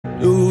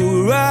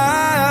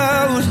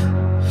around.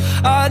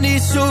 I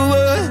need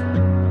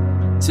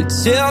someone to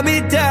tear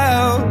me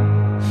down.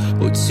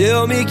 Oh,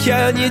 tell me,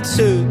 can you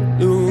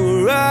turn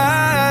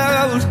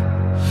around?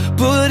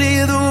 But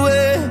either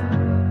way,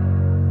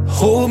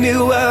 hold me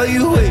while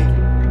you wait.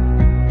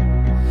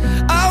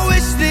 I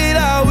wish that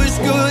I was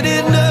good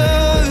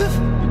enough.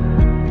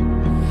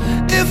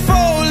 If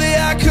only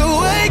I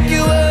could wake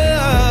you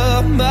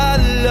up. My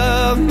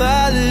love,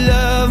 my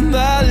love,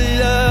 my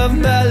love,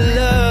 my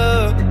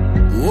love.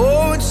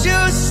 Won't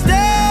you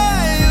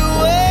stay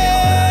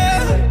away?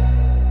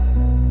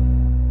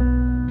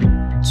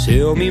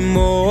 Tell me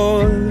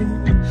more.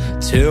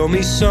 Tell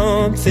me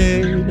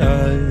something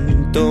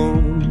I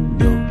don't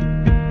know.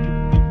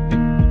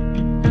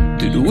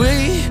 Did we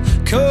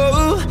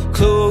come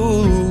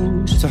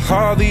close to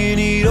having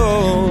it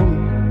all?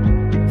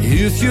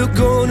 If you're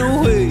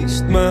gonna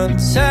waste my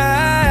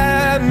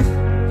time,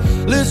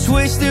 let's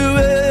waste it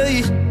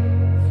right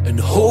and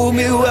hold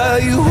me while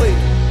you wait.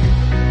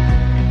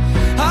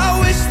 I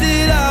wish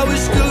that I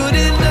was good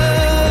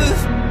enough.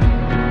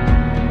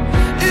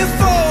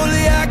 If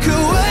only I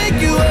could wake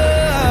you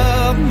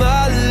up.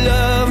 My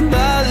love,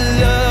 my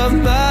love,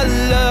 my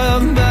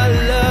love, my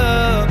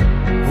love.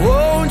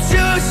 Won't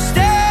you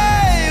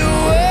stay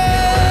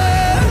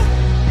away?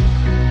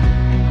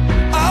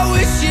 I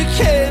wish you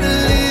cared a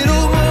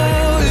little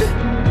more.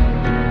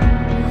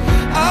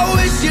 I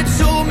wish you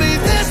told me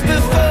this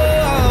before.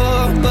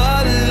 My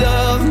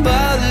love,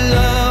 my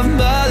love,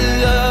 my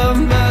love,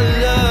 my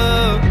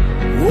love.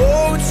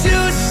 Won't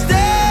you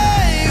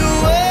stay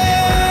away?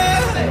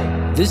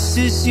 This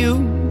is you,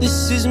 this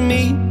is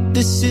me.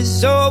 This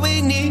is all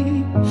we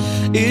need.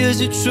 Is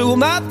it true?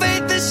 My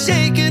faith is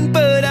shaken,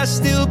 but I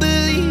still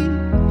believe.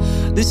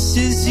 This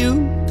is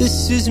you,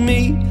 this is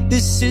me.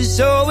 This is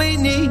all we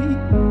need.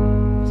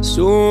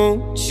 So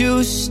won't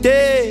you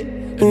stay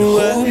and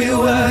hold me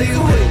while you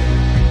wait?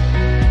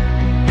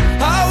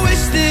 I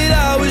wish that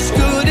I was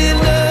good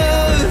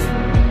enough.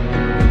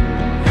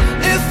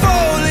 If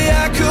only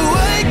I could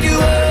wake you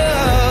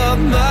up.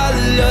 My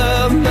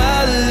love,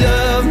 my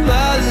love,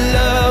 my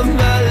love,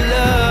 my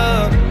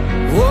love.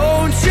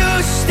 Won't you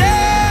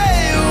stay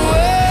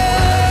away?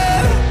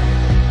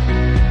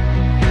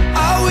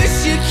 I wish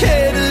you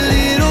cared a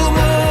little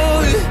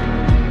more.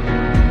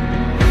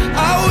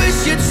 I wish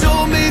you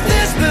told me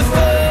this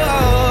before.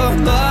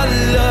 My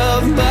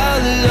love, my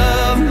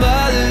love,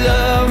 my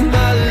love,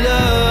 my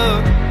love.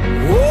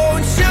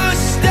 Won't you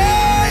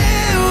stay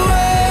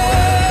away?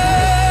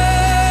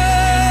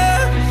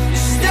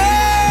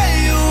 Stay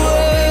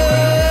away.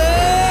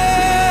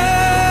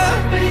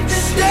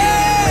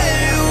 Stay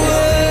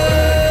away.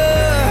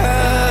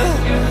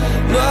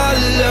 My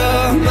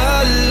love, my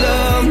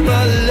love,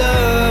 my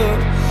love.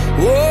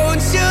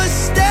 Won't you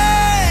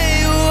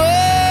stay away?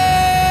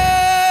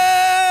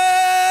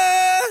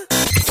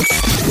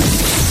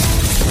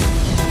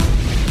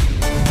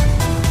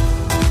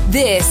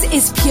 This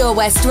is Pure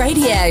West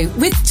Radio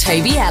with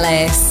Toby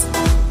Ellis.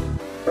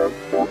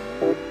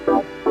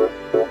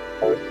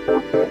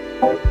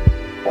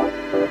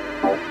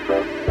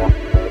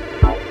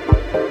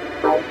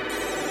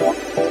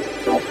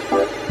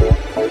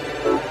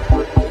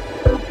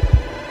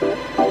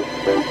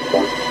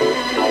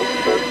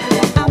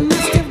 I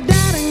must have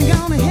died and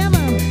gone to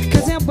heaven,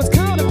 'cause it was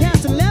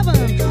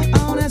 11:15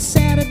 on a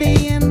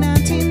Saturday in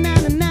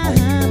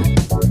 1999.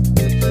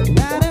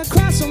 Right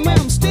across from where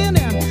I'm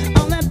standing,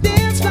 on that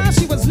dance floor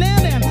she was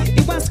landing.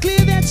 It was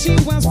clear that she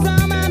was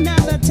from my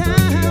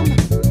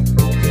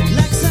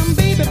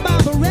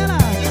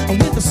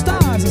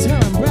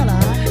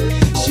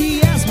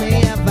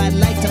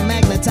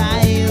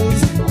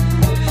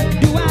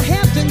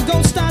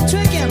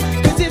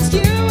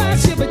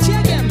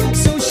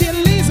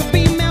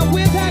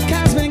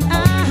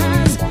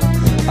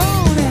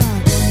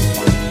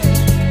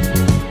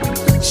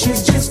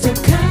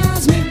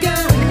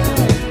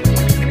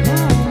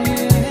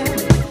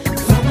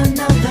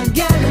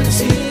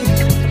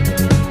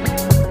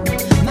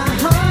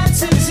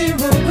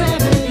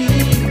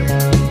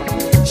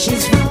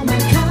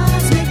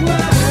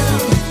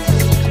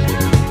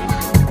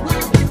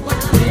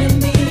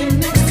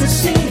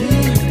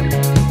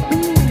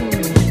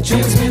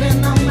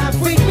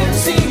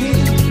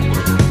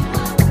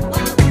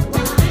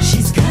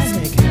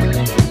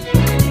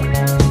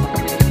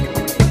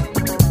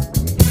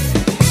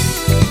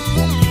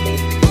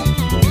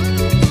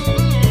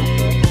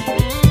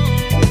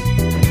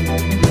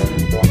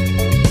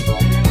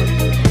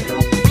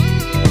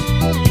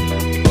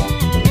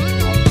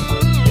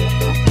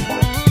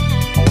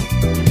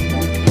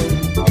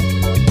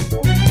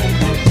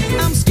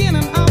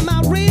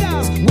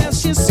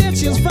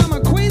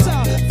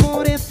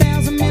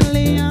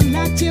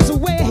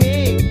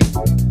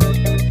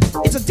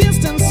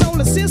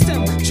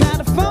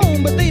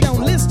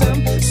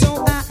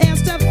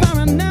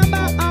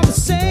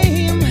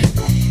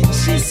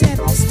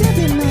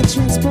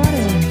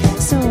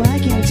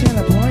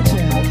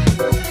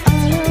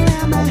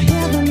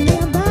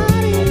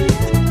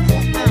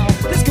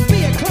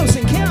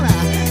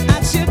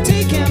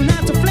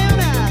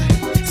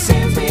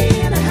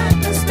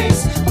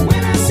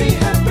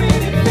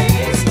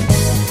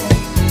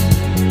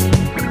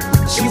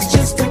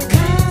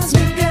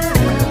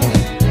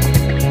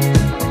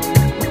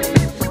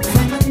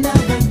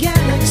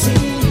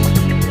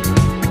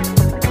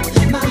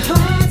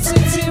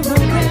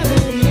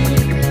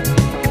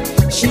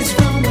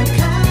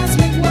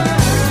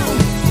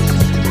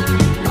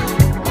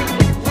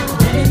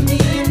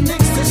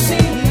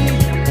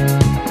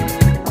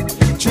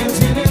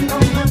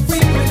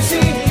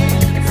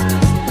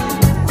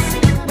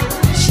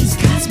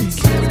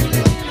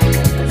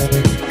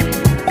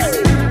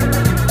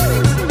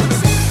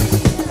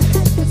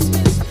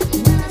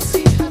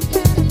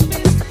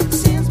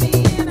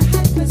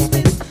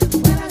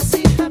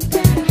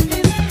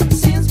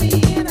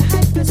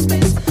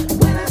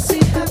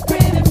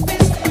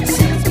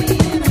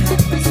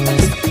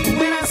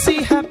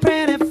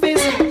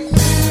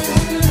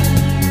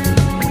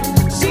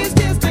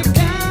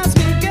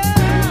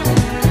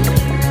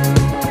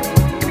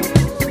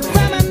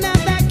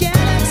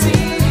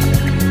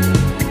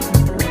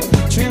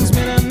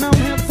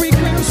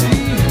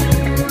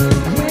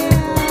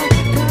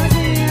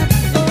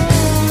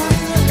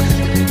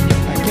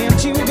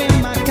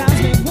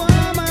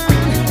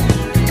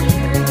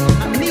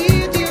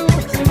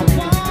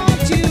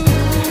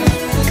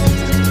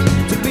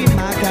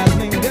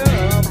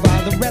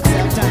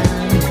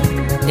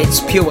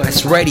Pure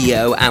West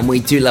Radio, and we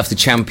do love to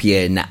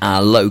champion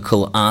our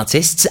local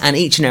artists. And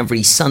each and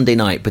every Sunday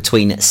night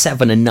between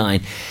 7 and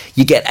 9,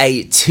 you get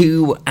a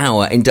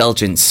 2-hour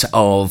indulgence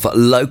of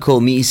local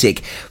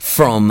music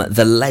from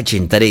the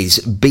legend that is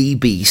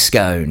BB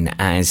Scone,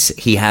 as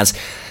he has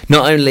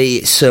not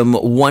only some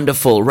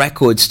wonderful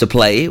records to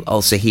play,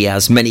 also he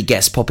has many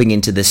guests popping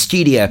into the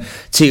studio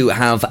to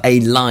have a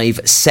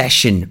live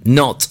session.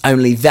 Not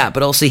only that,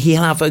 but also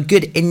he'll have a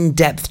good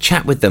in-depth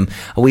chat with them.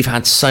 We've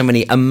had so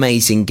many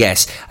amazing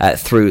guests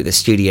through the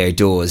studio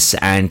doors,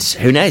 and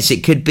who knows,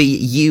 it could be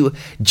you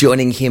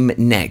joining him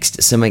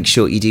next. So make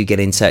sure you do get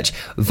in touch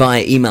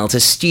via email to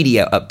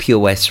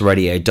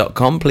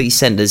studio@purewestradio.com. Please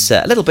send us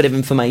a little bit of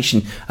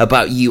information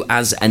about you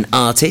as an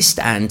artist,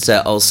 and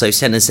also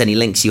send us any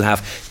links you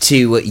have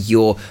to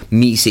your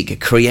music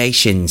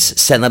creations.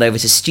 Send that over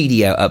to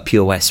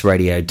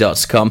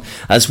studio@purewestradio.com,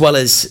 as well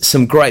as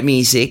some great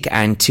music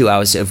and 2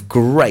 hours of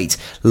great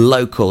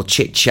local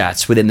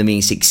chit-chats within the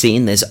music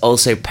scene. There's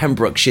also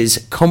Pembrokeshire's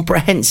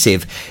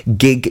comprehensive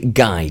gig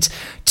guide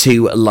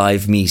to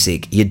live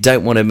music. You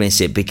don't want to miss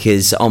it,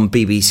 because on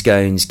BB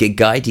Scone's gig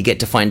guide you get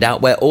to find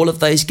out where all of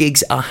those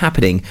gigs are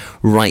happening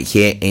right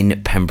here in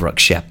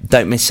Pembrokeshire.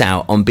 Don't miss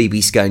out on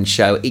BB Scone's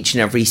show each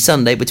and every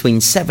Sunday between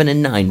 7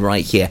 and 9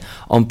 right here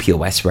on Pure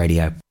West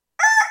Radio.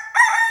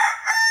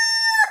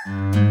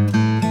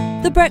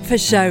 The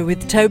Breakfast Show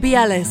with Toby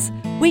Ellis,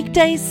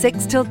 weekdays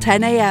 6 till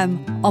 10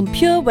 a.m. on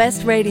Pure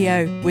West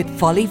Radio with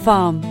Folly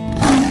Farm.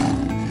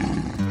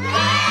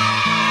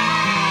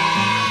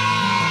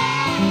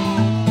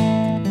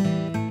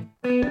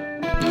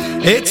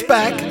 It's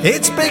back,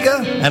 it's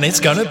bigger, and it's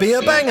going to be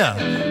a banger.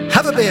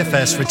 Have a Beer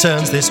Fest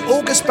returns this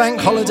August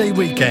bank holiday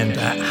weekend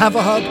at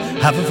Haverhub,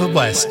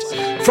 Haverfordwest.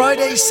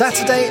 Friday,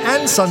 Saturday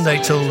and Sunday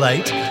till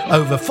late.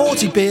 Over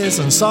 40 beers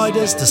and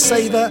ciders to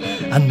savour,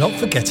 and not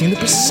forgetting the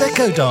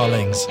Prosecco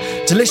darlings.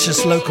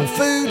 Delicious local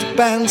food,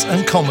 bands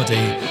and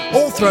comedy,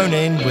 all thrown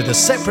in with a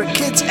separate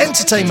kids'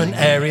 entertainment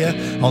area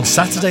on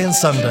Saturday and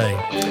Sunday.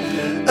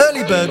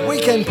 Early bird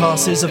weekend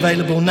passes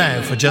available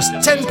now for just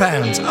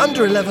 £10.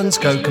 Under 11s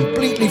go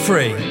completely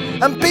free.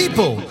 And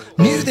people,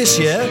 new this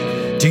year,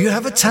 do you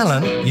have a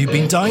talent you've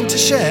been dying to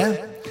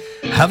share?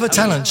 Have a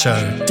Talent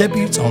Show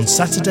debuts on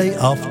Saturday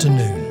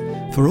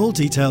afternoon. For all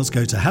details,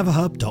 go to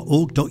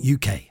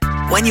haverhub.org.uk.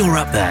 When you're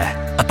up there,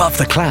 above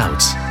the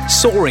clouds,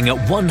 soaring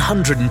at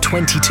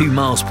 122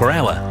 miles per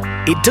hour,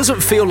 it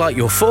doesn't feel like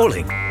you're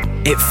falling.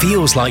 It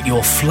feels like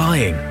you're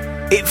flying.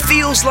 It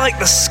feels like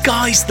the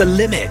sky's the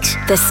limit.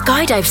 The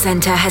Skydive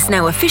Centre has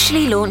now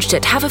officially launched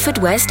at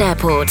Haverfordwest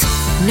Airport.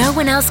 No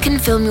one else can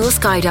film your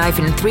skydive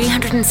in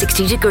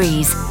 360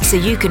 degrees, so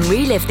you can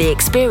relive the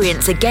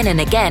experience again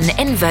and again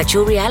in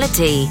virtual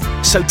reality.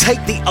 So take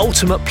the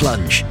ultimate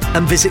plunge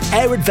and visit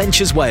Air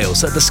Adventures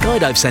Wales at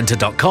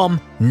theskydivecentre.com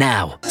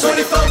now.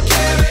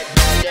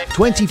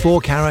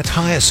 24 Carat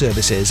Hire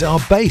Services are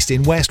based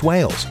in West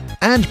Wales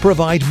and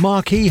provide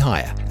marquee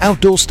hire,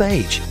 outdoor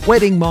stage,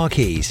 wedding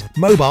marquees,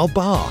 mobile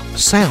bar,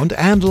 sound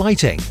and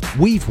lighting.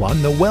 We've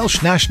won the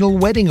Welsh National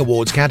Wedding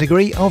Awards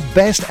category of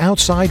Best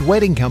Outside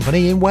Wedding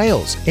Company in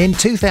Wales in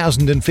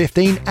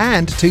 2015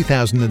 and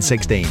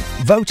 2016,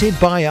 voted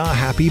by our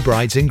happy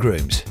brides and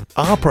grooms.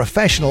 Our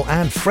professional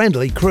and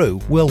friendly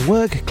crew will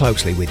work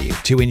closely with you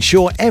to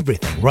ensure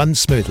everything runs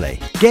smoothly.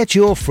 Get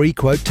your free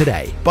quote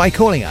today by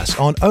calling us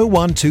on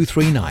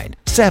 01239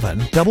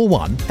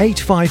 711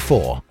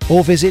 854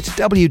 or visit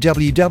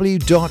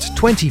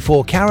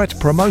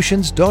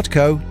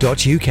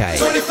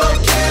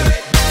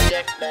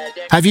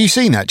www.24caratpromotions.co.uk. Have you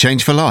seen that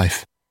Change for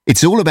Life?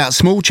 It's all about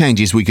small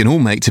changes we can all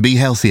make to be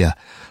healthier,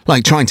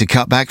 like trying to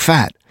cut back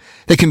fat.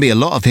 There can be a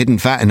lot of hidden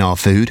fat in our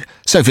food,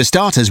 so for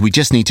starters we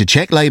just need to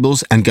check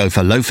labels and go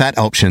for low-fat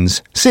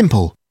options.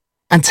 Simple.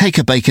 And take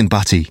a bacon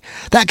butty.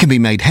 That can be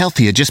made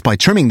healthier just by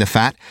trimming the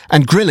fat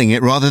and grilling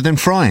it rather than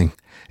frying.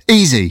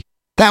 Easy.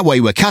 That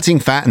way we're cutting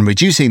fat and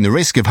reducing the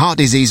risk of heart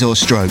disease or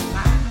stroke.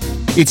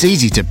 It's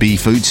easy to be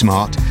food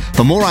smart.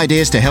 For more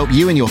ideas to help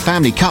you and your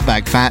family cut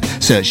back fat,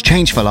 search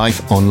Change for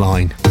Life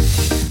online.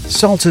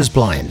 Salters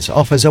Blinds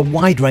offers a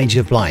wide range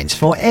of blinds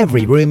for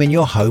every room in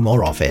your home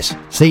or office.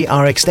 See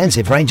our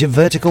extensive range of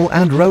vertical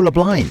and roller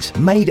blinds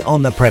made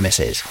on the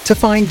premises to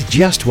find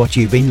just what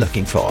you've been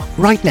looking for.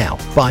 Right now,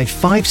 buy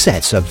 5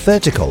 sets of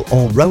vertical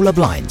or roller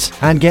blinds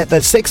and get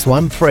the 6th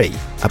one free.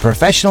 A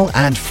professional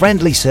and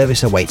friendly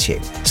service awaits you.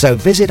 So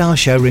visit our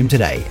showroom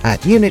today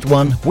at Unit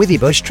 1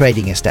 Withybush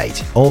Trading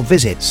Estate or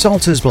visit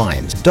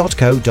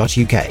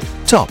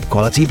saltersblinds.co.uk. Top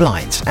quality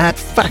blinds at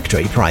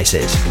factory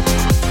prices.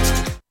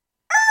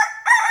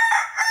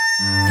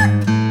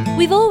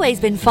 We've always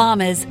been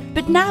farmers,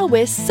 but now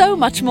we're so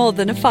much more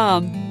than a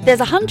farm. There's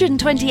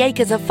 120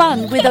 acres of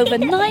fun with over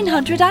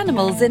 900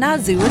 animals in our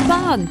zoo and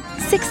barn.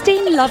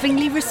 16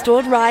 lovingly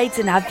restored rides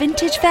in our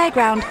vintage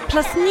fairground,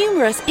 plus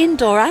numerous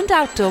indoor and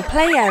outdoor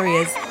play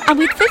areas. And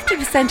with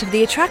 50% of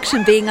the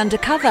attraction being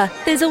undercover,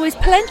 there's always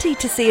plenty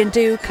to see and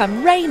do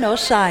come rain or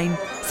shine.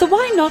 So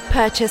why not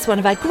purchase one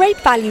of our great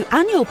value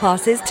annual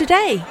passes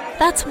today?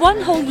 That's one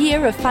whole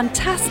year of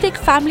fantastic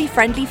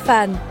family-friendly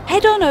fun.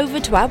 Head on over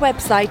to our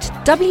website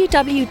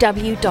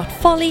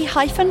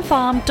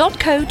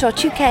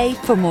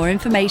www.folly-farm.co.uk for more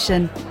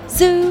information.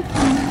 Zoo,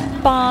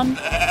 barn,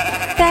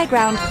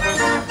 fairground,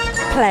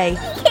 play.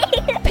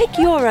 Pick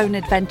your own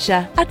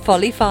adventure at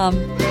Folly Farm.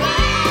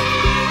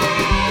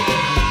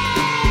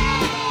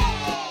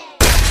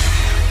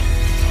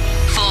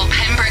 For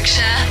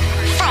Pembrokeshire,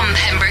 from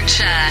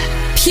Pembrokeshire,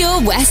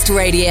 Pure West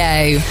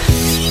Radio.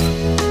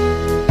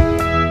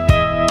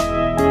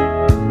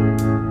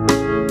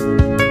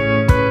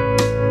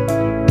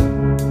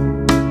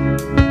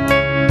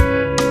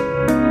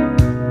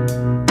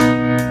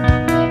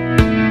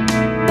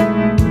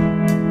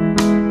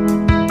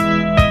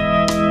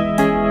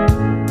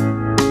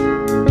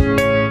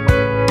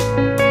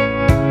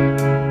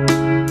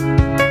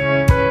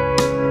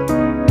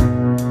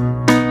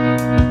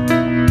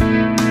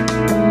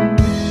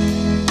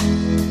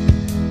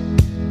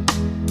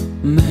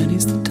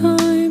 Many's the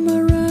time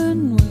I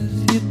ran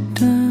with you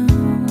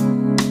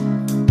down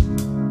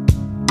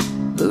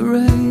the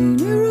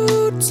rainy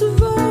roads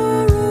of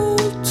our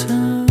old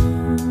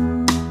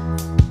town.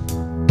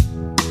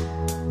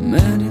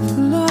 Many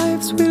the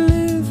lives we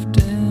lived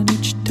in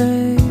each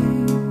day,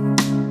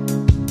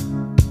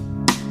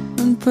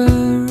 and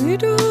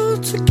buried all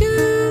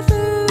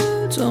together.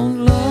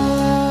 Don't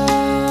laugh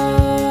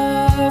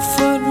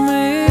at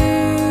me.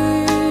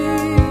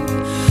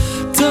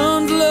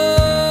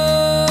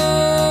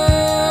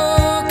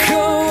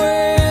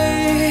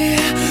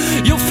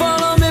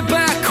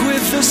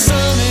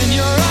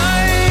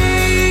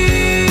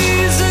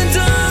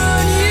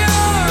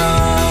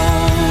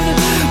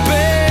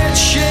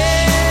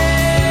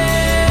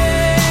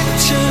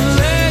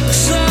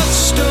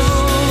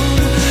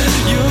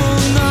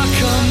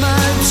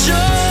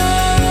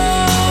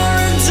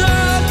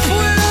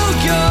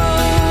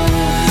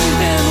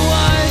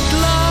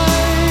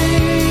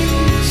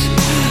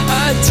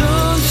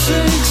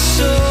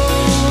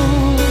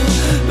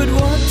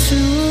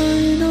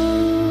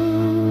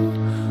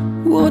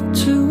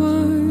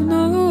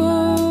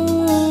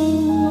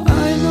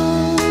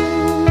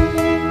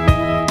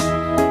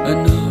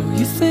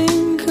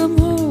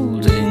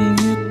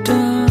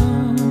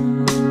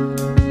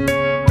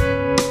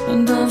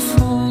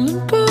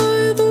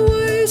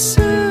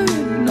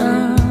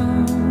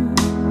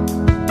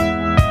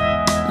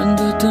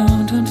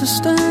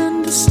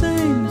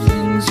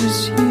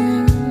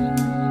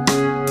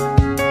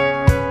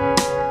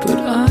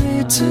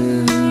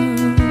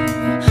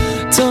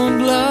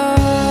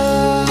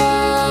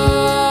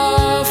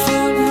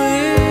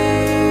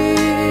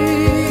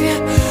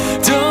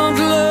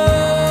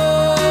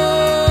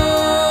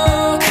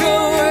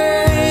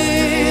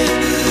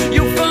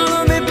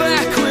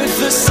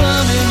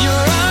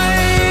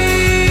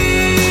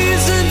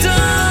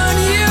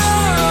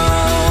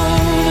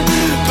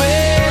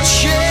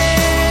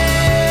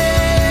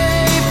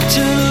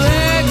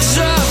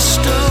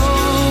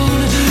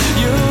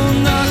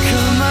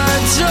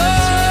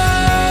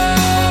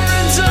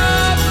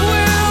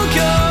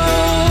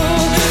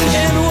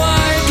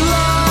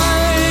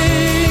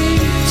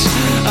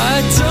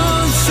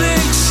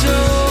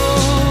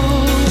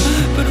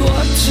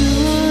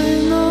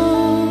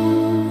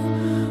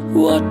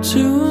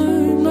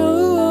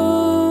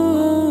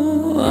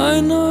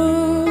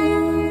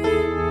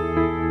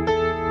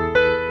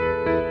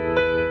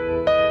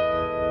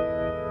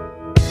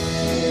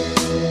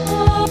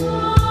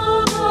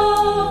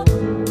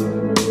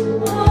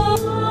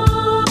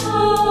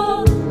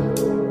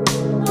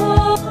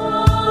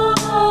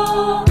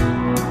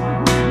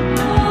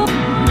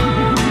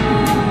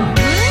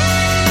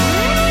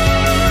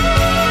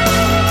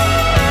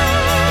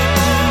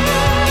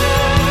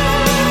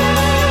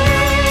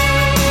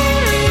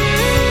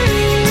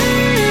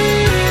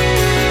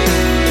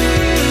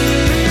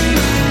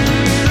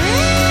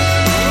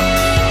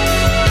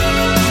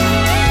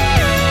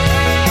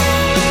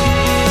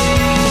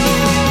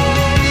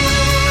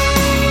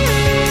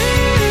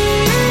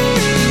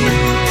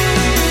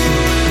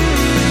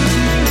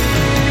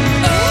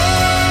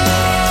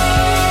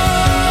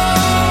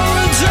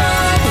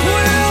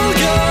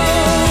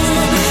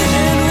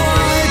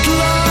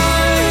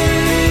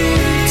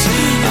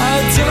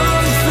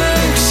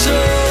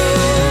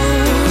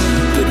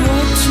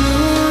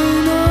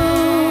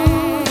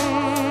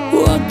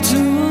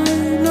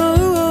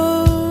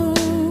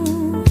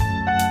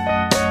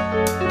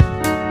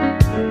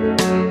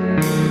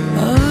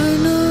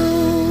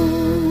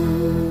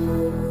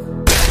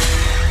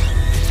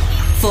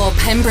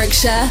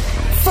 Pembrokeshire,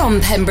 from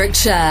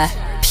Pembrokeshire,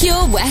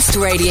 Pure West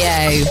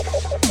Radio.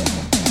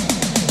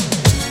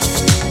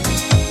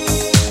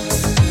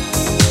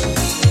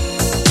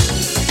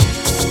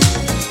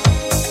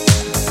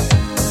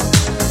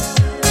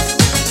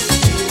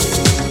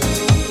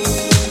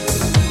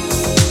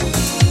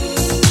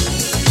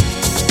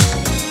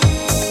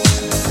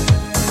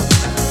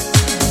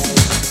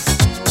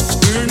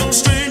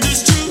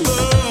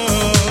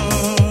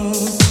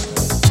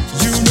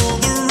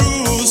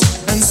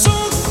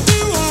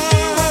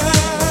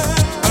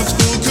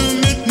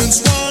 Commitments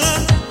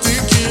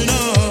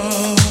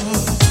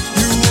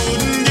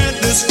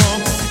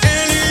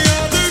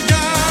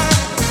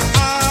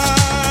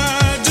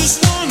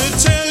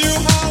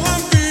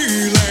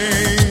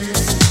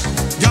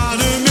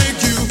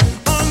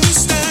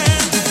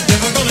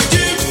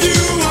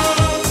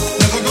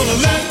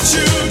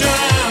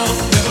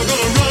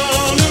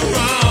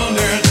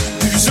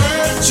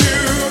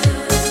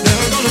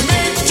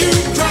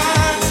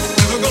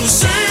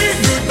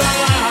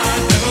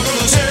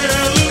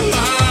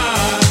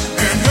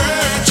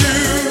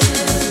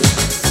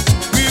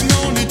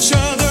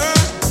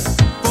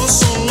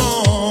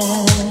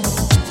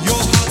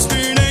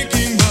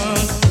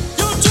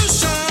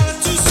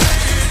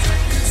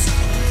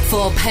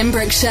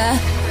Pembrokeshire,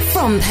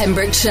 from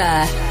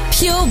Pembrokeshire,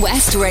 Pure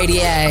West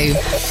Radio.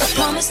 I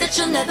promise that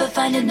you'll never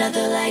find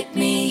another like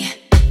me.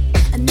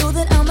 I know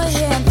that I'm a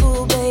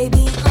handful,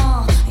 baby.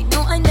 I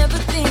know I never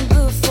think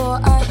before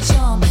I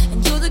jump,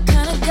 and you're the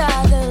kind of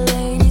guy that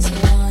ladies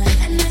want.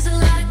 And there's a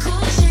lot of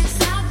cool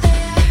chicks out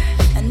there.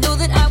 I know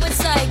that I went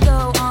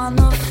psycho on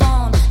the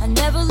phone. I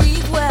never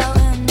leave well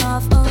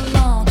enough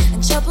alone,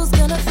 and trouble's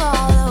gonna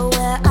follow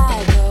where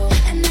I go.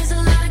 And there's a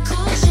lot of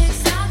cool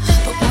chicks out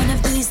there, but one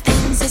of these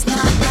things is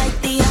not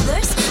like the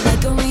others.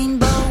 Like a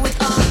rainbow with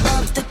all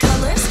of the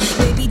colors.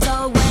 Baby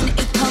doll, when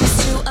it comes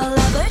to a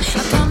lover,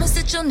 I promise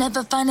that you'll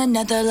never find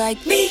another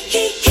like me.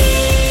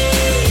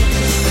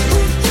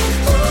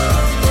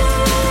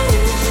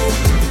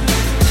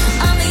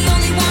 I'm the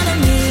only one of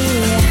me.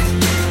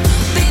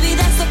 Baby,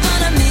 that's the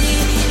fun of me.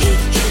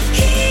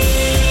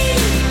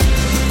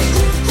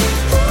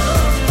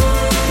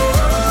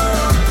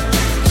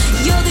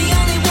 You're the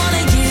only one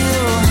of you.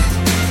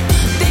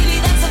 Baby,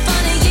 that's the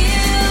fun of you.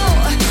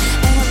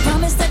 And I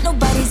promise that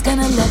nobody's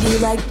gonna love you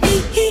like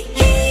me.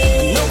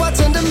 I know I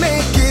tend to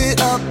make it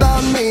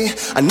about me.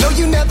 I know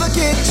you never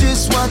get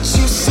just what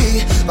you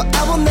see, but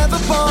I will never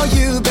fall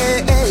you,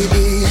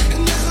 baby.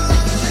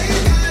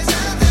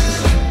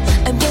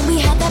 And when we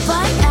had that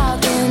fight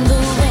out in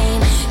the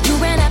rain, you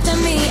ran after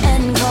me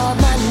and called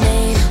my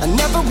name. I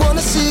never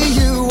wanna see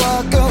you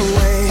walk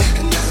away,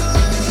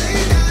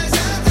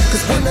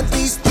 'cause one of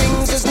these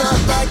things is not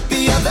like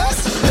the others.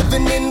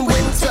 Living in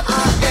winter,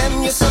 I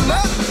am your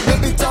summer.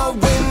 Baby doll,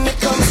 when it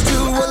comes to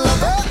a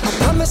lover, I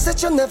promise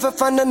that you'll never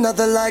find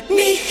another like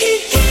me.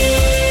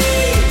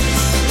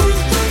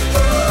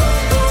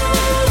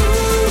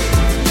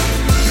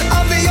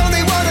 I'm the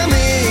only one of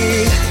me.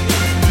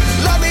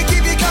 Let me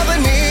keep you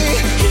company.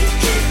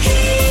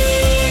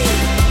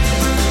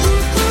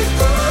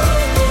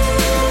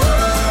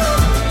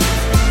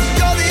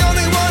 You're the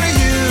only one of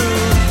you.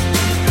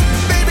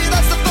 Baby,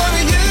 that's the fun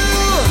of you.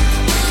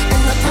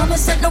 And I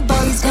promise that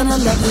nobody's gonna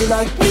love you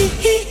like me.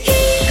 Hey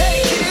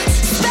kids,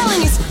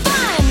 Spelling is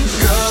fun,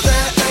 girl,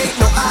 there ain't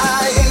no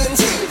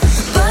I-N-T.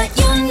 but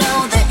you know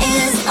there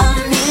is a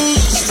me.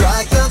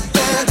 Strike the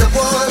band at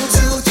 1,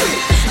 2, 3.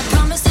 I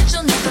promise that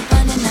you'll never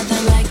find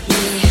another like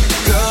me.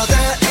 Girl,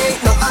 there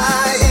ain't no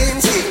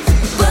I-N-T.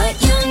 But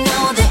you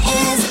know there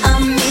is a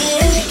me.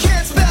 You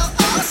can't spell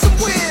awesome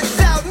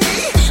without me.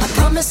 I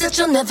promise that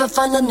you'll never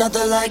find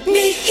another like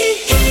me.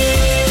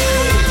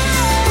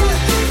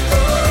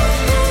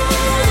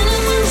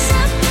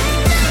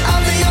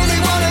 I'm the only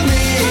one of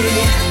me.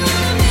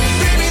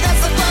 Baby,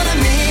 that's the fun of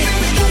me.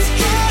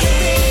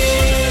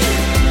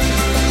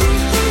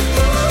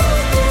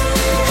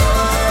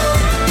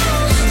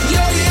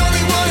 You're the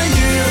only one of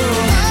you.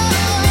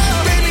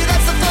 Baby,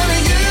 that's the fun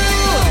of you.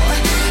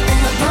 And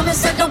I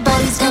promise that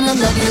nobody's gonna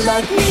love you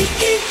like me.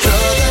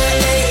 Girl, there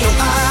ain't no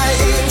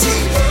I-N-T.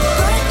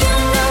 But you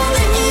know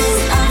there is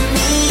a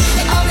me.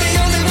 I'm the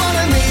only one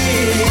of me.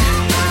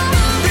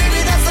 Baby,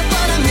 that's the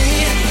fun of me.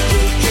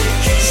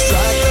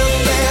 Strike the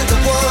band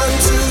at 1,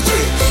 2,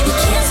 3. You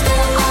can't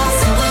spell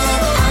awesome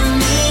without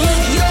me.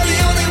 You're the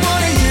only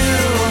one of you.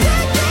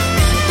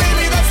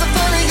 Baby, that's the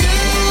fun of you.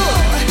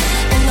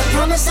 And I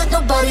promise that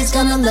nobody's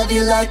gonna love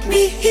you like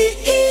me.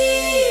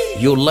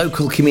 Your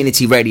local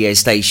community radio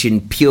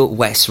station, Pure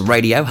West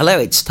Radio. Hello,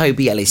 it's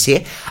Toby Ellis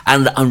here,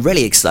 and I'm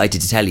really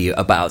excited to tell you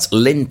about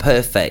Lynn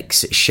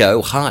Perfect's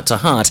show, Heart to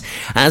Heart,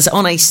 as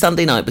on a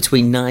Sunday night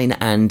between 9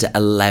 and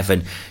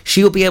 11.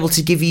 She will be able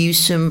to give you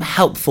some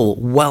helpful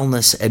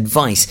wellness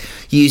advice.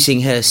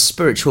 Using her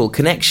spiritual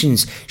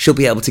connections, she'll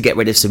be able to get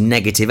rid of some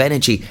negative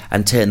energy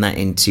and turn that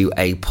into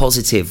a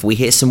positive. We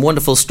hear some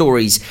wonderful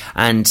stories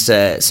and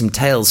some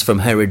tales from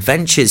her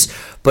adventures,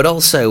 but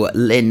also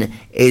Lynn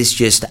is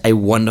just a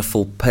wonderful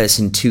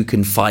person to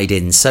confide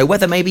in. So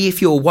whether maybe if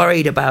you're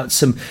worried about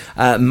some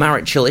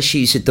marital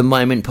issues at the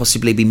moment,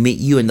 possibly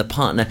you and the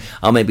partner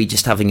are maybe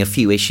just having a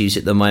few issues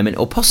at the moment,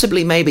 or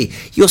possibly maybe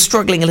you're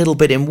struggling a little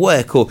bit in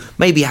work, or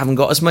maybe you haven't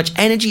got as much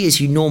energy as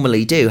you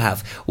normally do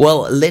have,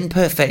 well, Lynn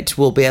Perfect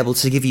will be able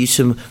to give you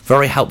some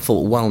very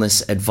helpful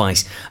wellness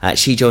advice.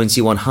 She joins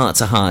you on Heart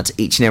to Heart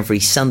each and every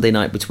Sunday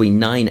night between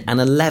 9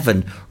 and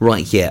 11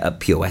 right here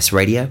at Pure West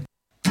Radio.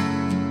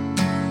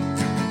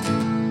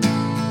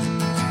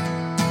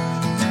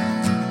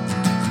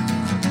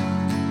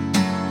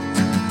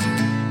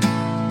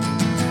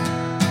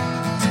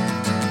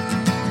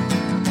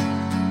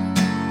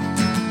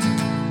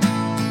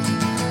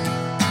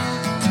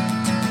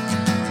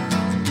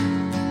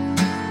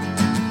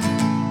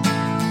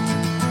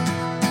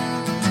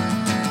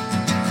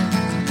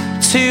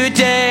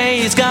 Today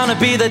is gonna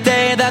be the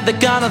day that they're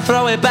gonna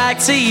throw it back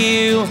to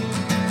you.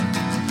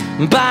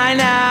 By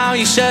now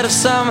you should have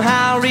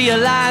somehow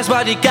realized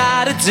what you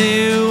gotta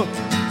do.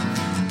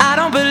 I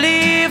don't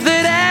believe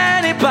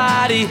that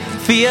anybody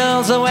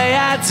feels the way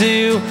I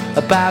do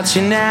about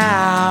you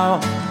now.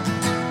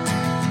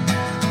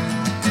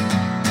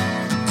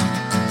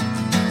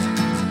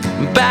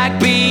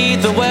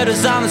 Backbeat, the word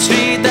is on the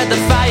street that the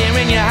fire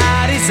in your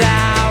heart is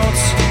out.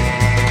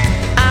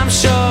 I'm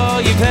sure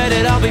you've heard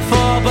it all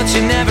before, but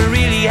you never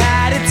really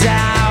had a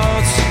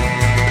doubt.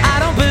 I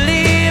don't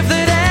believe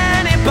that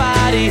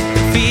anybody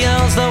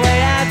feels the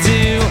way I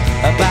do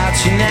about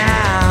you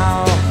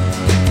now.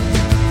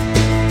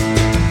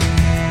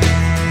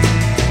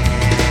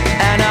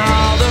 And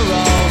all the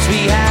roads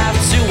we have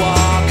to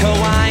walk are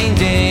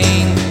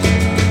winding,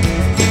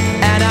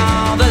 and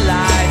all the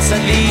lights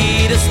that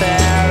lead us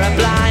there are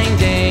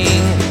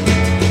blinding.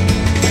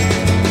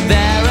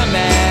 There are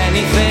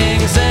many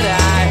things that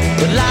I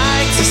would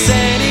like to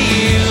say to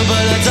you,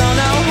 but I don't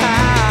know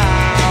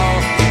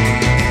how.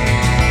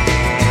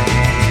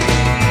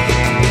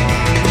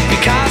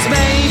 Because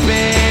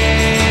maybe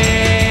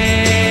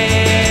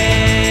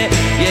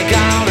you're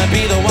gonna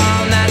be the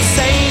one that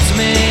saves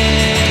me.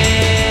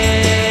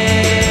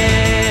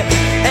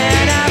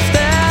 And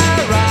after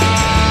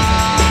all,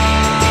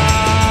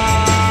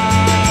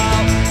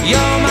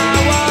 you're my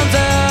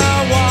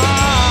wonderwall.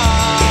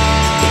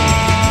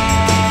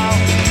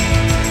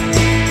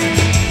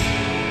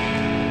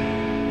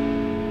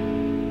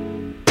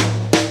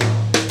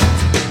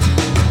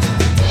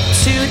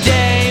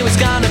 'Today was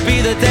gonna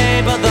be the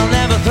day, but they'll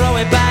never throw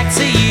it back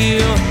to you.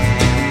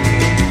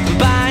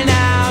 By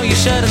now you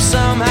should have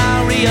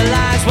somehow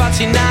realized what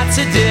you're not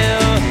to do.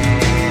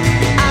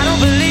 I don't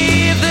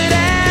believe that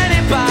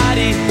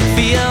anybody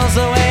feels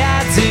the way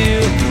I do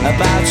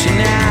about you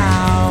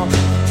now.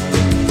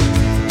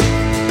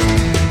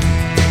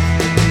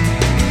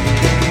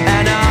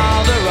 And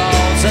all the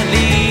roads that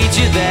lead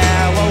you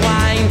there were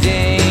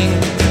winding,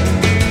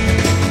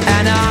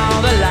 and all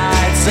the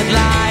lights that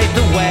light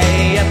the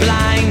way are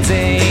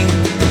blinding.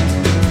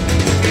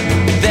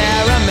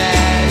 There are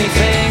many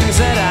things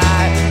that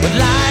I would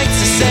like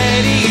to say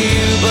to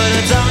you, but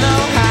I don't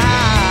know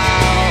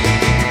how.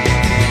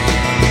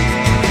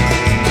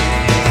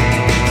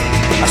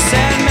 I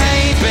said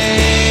maybe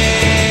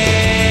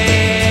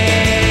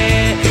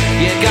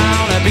you're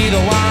gonna be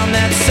the one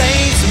that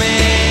saves me.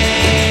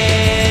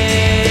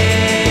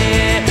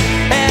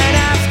 And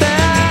after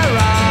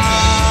all,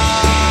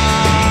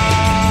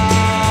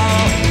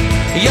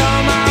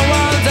 you're my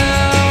wonderwall.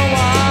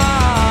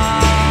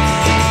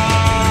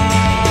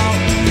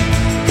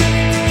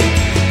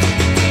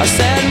 I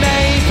said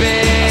maybe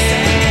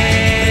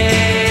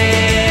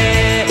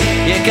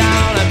you're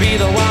gonna be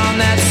the one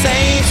that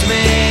saves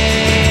me.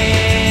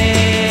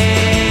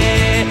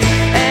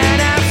 And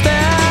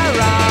after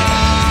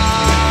all,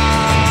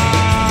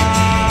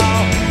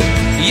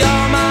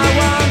 you're my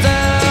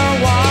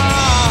wonderwall.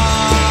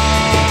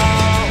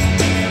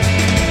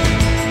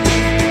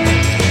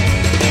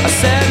 I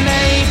said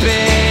maybe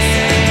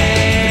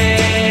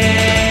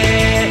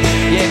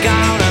you're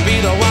gonna be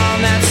the one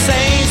that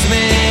saves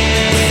me.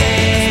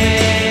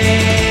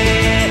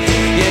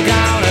 You're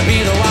gonna be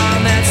the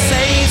one that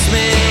saves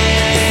me.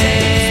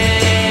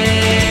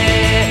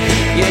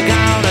 You're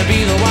gonna be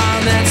the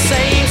one that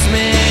saves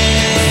me.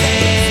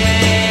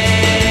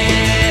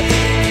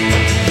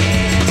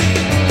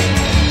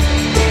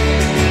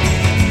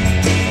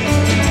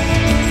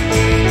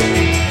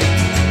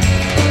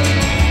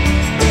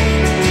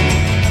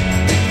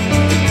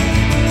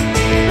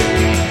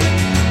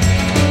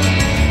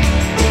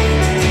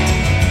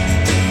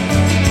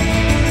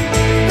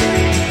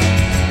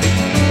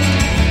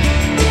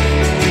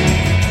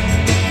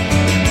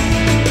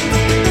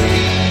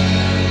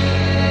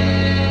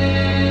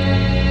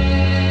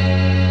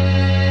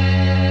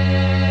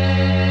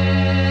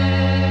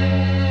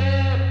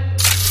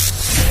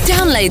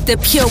 Download the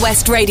Pure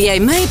West Radio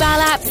mobile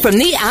app from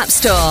the App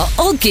Store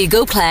or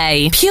Google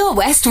Play. Pure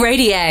West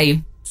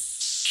Radio.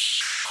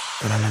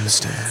 I don't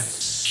understand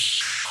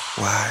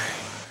why.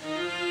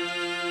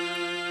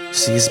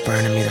 See, it's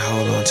burning me to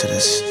hold on to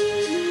this.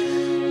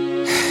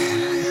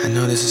 I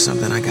know this is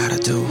something I gotta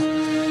do,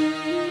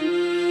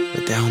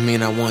 but that don't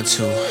mean I want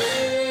to.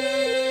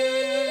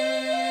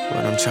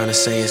 What I'm trying to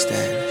say is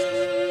that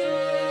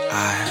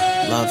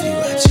I love you.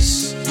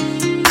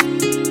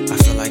 I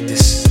feel like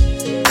this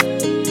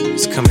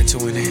is coming to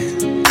an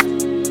end,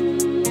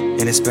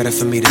 and it's better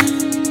for me to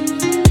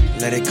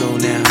let it go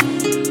now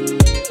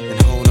than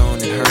hold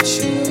on and hurt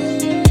you.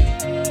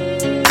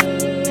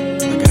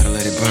 I gotta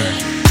let it burn.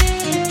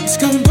 It's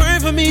gonna burn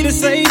for me to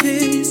say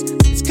this.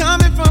 It's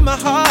coming from my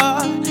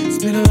heart. It's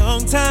been a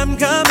long time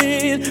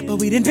coming, but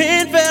we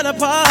didn't fell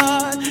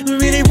apart. I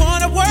really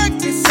wanna work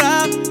this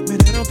out,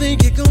 but I don't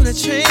think you're gonna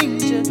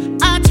change it.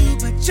 I do,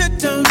 but you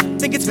don't.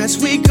 Think it's best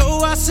we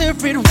go our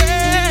separate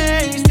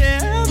ways.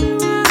 Tell me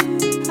why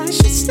I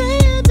should stay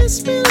in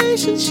this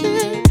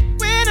relationship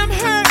when I'm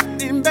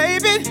hurting,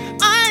 baby.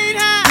 I ain't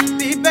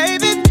happy,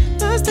 baby.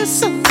 Plus there's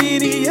so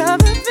many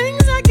other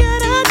things I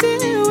gotta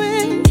deal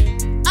with.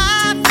 I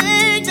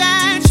think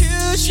that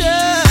you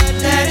should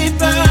let it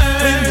burn.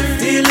 When the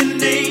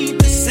feeling ain't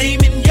the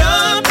same in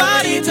your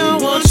body,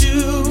 don't want you.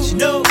 But you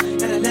know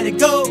that I let it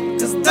go,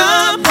 'cause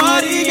the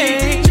party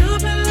ain't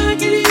jumping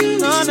like it used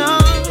to. No, no.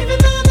 Even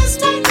though that's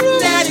not true,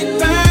 let it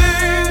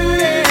burn.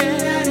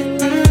 Let it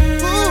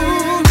burn.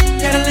 Ooh,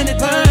 gotta let it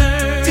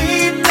burn.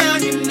 Deep down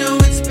you know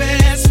it's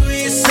best for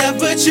yourself,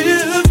 but you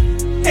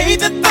hate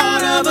the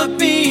thought of a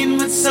being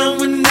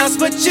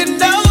but you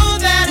know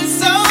that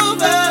it's over.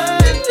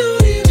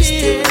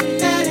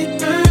 Let it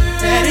burn,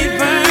 let it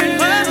burn,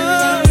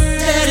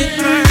 let it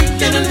burn.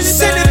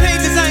 Send the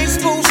pages I ain't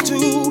supposed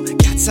to.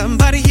 Got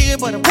somebody here,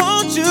 but I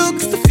want you,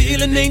 'cause the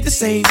feeling ain't the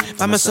same.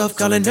 Find myself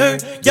calling her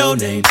your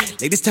name.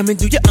 Ladies, tell me,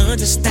 do you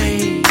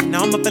understand?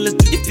 Now my fellas,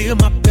 do you feel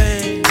my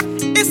pain?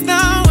 It's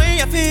the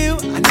way I feel.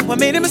 I know I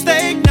made a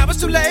mistake, now it's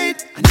too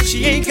late. I know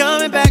she ain't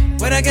coming back.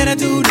 What I gotta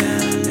do now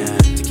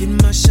to get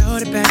my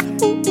shorty back?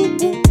 Ooh, ooh,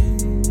 ooh.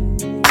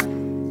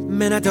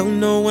 Man, I don't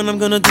know what I'm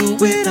gonna do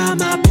without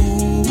my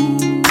boo.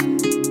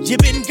 You've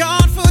been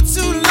gone for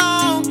too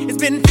long. It's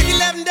been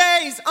 11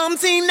 days,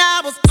 umpteen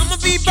hours. I'ma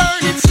be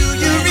burning till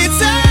you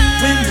return.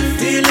 When the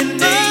feeling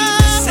ain't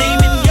the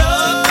same in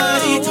your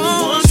body,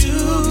 don't want you,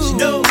 you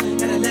know,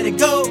 gotta let it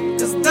go.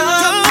 'Cause the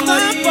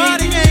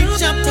body ain't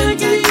jumping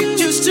like it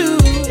used to.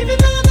 Even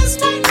though that's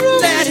my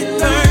groove, let it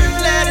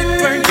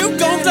burn, you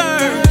gon'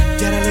 learn.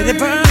 Gotta let it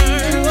burn.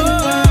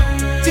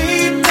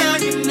 Deep down,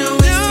 you know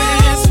it's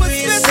best for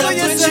yourself,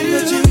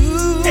 but you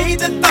hate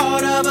the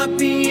thought of a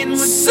being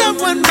with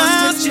someone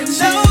else. You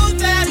know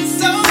that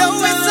it's over. Know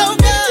it's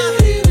over.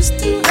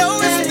 Know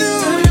it's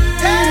through.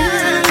 Hey,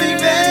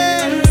 baby.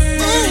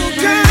 Ooh,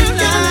 girl,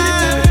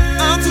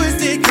 I'm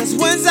twisted 'cause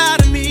one side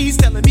of me is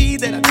telling me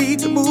that I need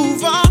to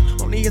move on.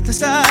 On the other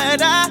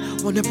side, I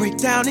wanna break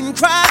down and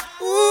cry.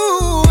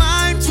 Ooh,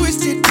 I'm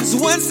twisted 'cause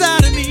one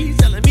side of me is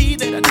telling me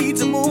that I need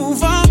to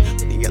move on.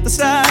 On the other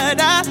side,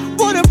 I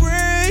wanna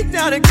break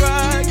down and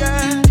cry,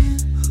 yeah.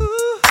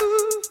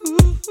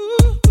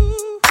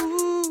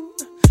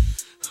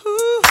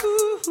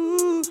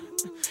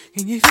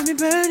 Can you feel me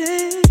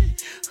burning?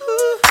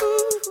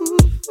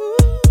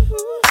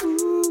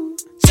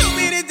 So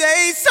many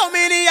days, so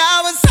many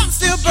hours, I'm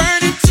still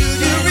burning till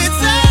you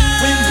return.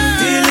 When the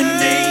feeling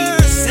ain't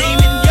the same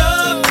in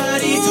your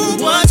body, don't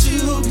want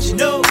you, but you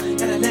know,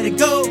 gotta let it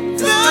go.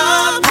 'Cause the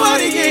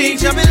party ain't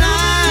jumping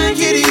like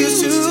it used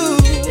to.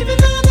 Even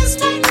though that's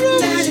my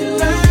groove, let it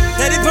burn,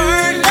 let it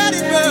burn, let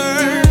it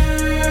burn.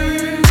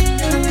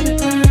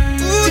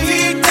 Ooh,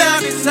 deep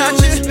down inside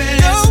you,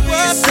 know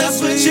what's up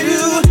with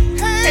you.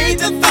 Hate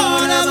the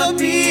thought of a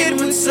being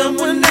with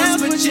someone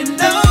else, but you know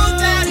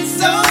that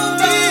it's over.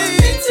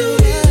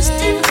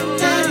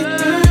 Let it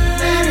burn,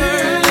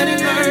 let it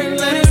burn,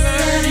 let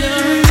it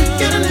burn,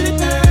 gotta let it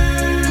burn.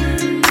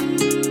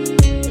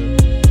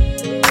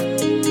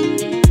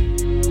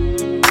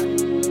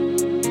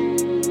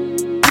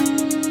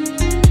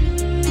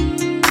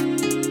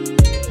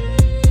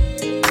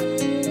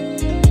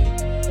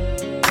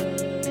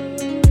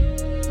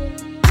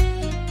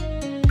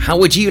 How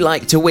would you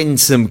like to win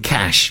some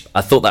cash?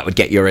 I thought that would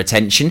get your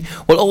attention.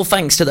 Well, all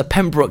thanks to the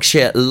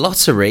Pembrokeshire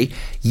Lottery,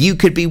 you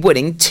could be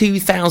winning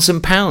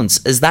 £2,000,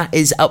 as that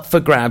is up for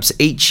grabs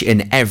each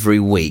and every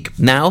week.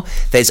 Now,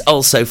 there's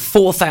also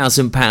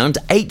 £4,000,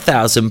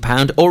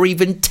 £8,000 or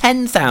even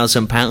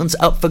 £10,000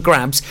 up for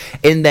grabs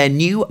in their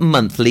new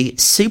monthly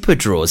super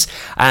draws,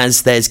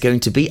 as there's going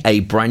to be a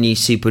brand new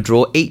super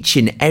draw each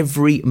and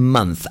every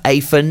month.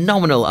 A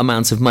phenomenal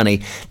amount of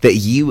money that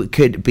you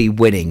could be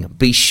winning.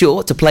 Be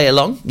sure to play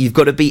along. You've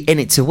got to be in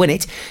it to win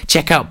it.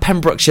 Check out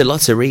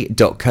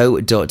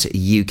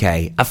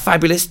pembrokeshirelottery.co.uk. A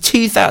fabulous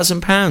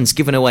 £2,000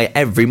 given away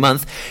every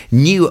month.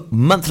 New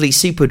monthly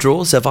super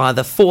draws of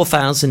either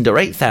 £4,000 or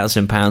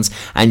 £8,000,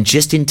 and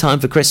just in time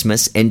for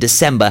Christmas in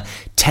December,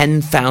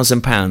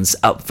 £10,000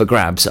 up for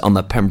grabs on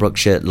the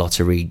Pembrokeshire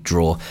Lottery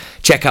draw.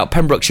 Check out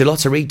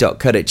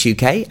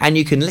pembrokeshirelottery.co.uk and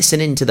you can listen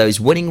in to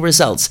those winning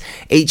results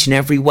each and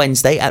every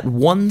Wednesday at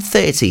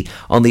 1:30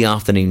 on the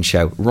afternoon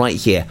show right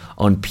here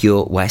on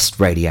Pure West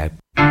Radio.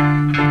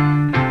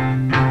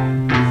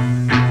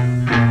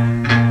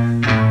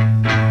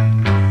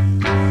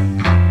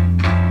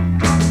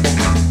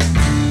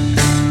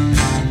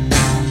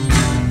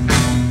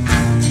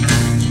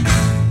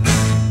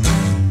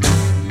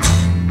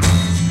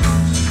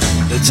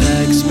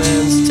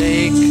 Taxman's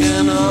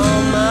taken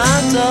all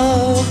my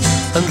dough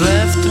and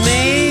left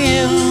me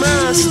in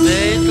my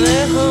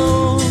stately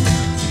home,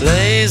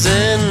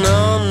 blazing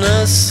on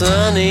a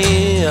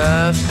sunny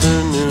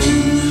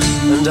afternoon.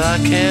 And I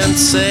can't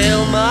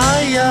sail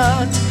my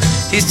yacht,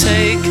 he's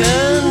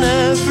taken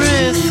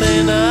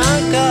everything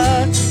I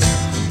got.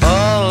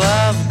 All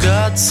I've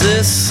got's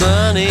this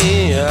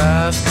sunny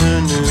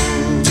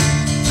afternoon.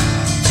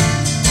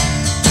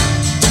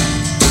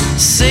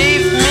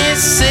 Save me,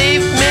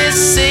 save me,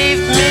 save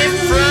me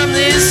from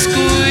this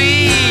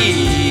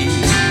squeeze.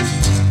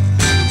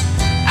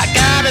 I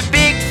got a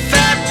big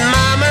fat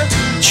mama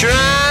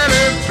trying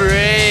to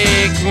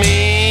break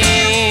me,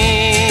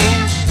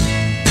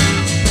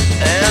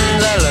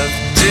 and I love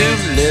to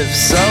live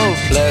so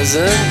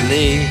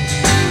pleasantly,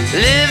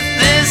 live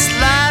this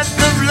life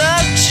of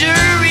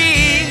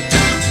luxury,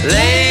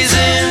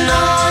 blazing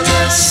on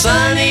a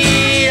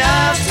sunny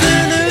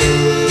afternoon.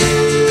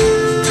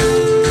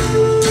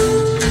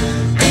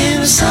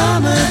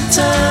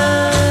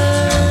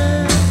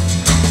 Summertime,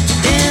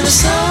 in the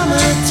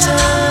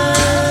summertime,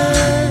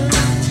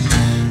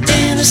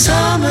 in the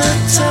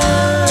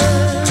summertime.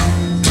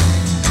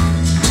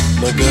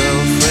 My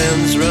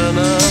girlfriend's run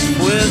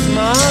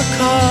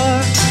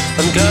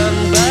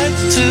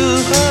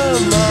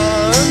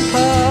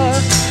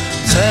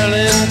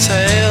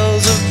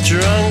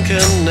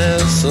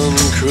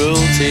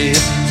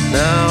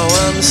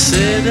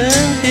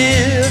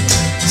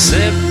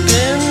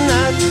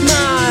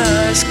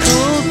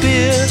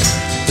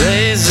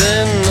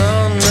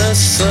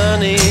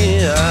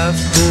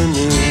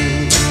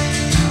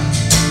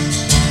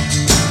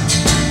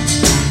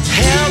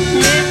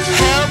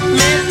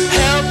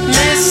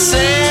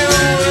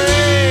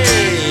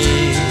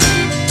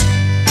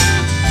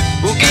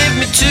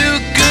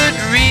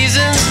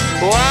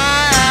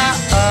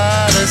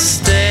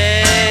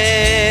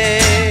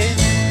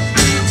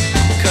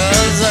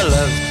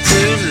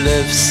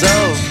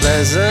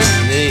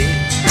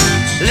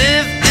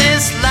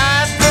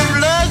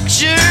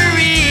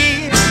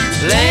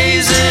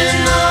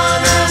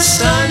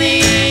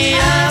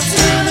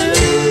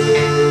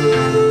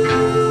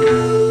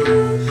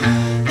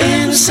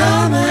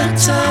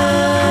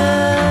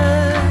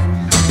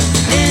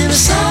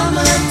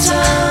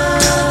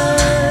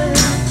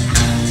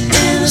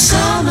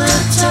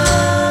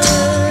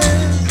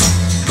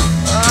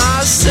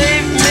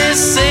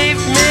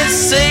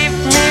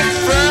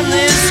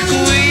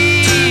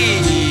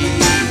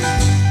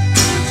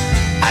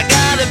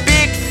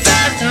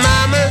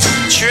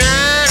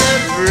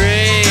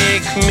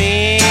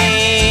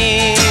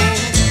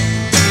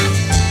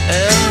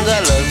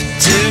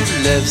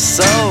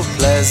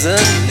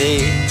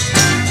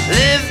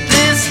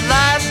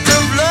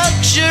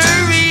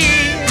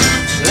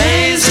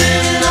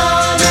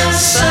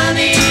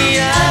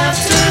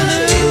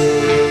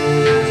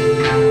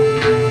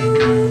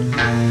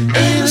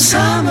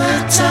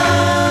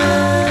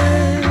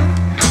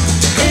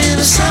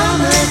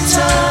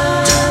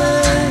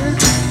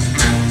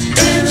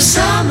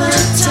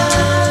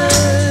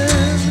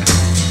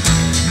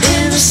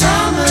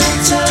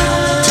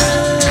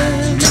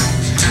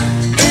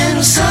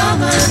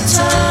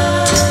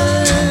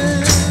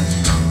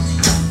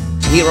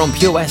on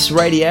Pure West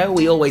Radio.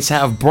 We always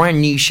have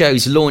brand new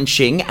shows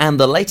launching, and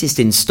the latest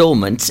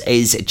instalment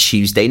is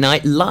Tuesday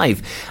Night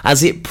Live,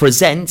 as it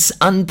presents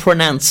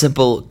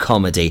unpronounceable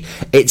comedy.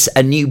 It's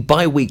a new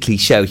bi-weekly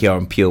show here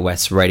on Pure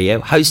West Radio,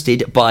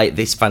 hosted by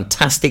this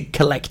fantastic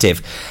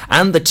collective.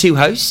 And the two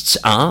hosts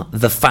are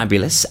the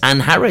fabulous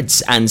Anne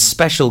Harrods, and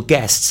special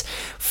guests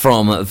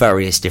from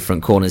various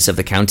different corners of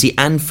the county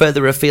and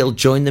further afield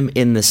join them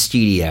in the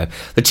studio.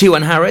 The two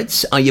Anne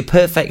Harrods are your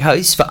perfect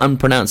hosts for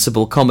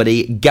unpronounceable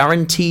comedy,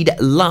 guaranteed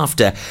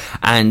laughter,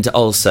 and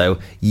also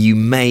you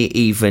may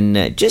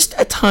even just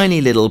a tiny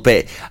little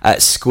bit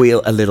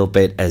squeal a little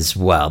bit as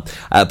well.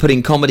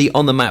 Putting comedy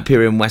on the map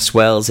here in West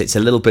Wales. It's a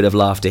little bit of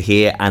laughter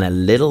here and a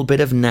little bit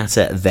of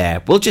natter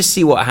there. We'll just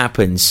see what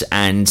happens,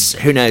 and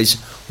who knows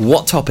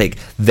what topic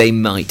they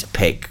might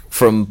pick.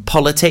 From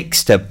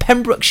politics to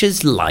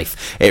Pembrokeshire's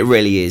life, it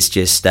really is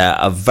just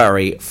a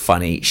very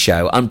funny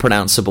show.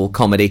 Unpronounceable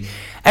comedy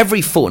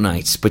every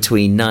fortnight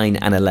between 9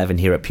 and 11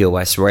 here at Pure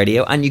West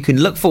Radio, and you can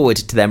look forward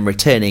to them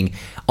returning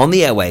on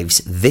the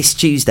airwaves this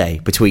Tuesday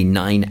between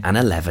 9 and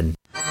 11.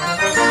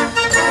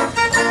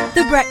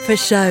 The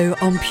Breakfast Show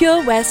on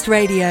Pure West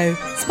Radio,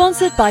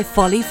 sponsored by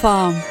Folly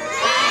Farm.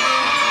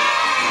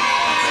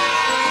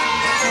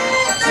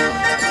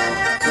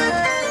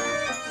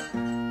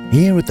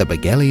 Here at the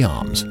Begelly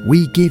Arms,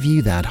 we give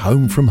you that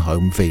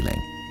home-from-home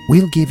feeling.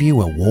 We'll give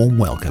you a warm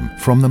welcome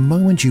from the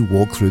moment you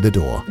walk through the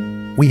door.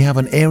 We have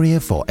an area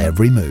for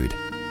every mood.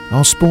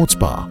 Our sports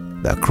bar,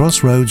 the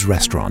Crossroads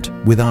restaurant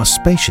with our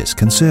spacious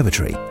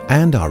conservatory,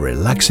 and our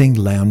relaxing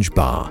lounge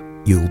bar.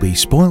 You'll be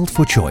spoiled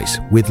for choice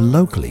with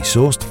locally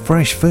sourced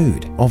fresh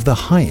food of the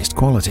highest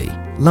quality,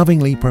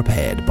 lovingly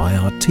prepared by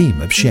our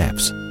team of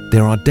chefs.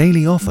 There are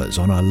daily offers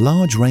on a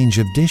large range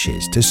of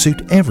dishes to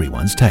suit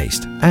everyone's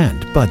taste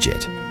and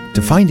budget.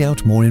 To find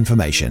out more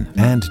information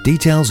and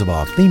details of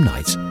our theme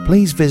nights,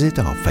 please visit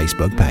our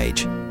Facebook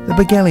page, The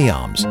Begelly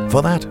Arms,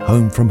 for that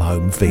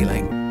home-from-home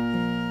feeling.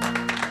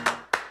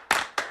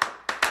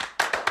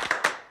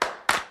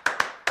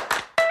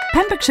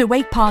 Pembrokeshire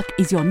Wake Park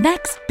is your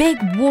next big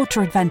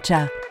water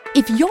adventure.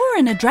 If you're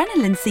an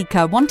adrenaline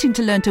seeker wanting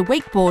to learn to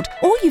wakeboard,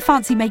 or you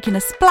fancy making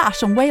a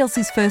splash on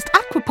Wales's first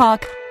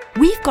aquapark,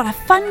 we've got a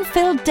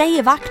fun-filled day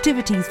of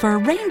activities for a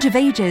range of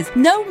ages,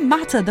 no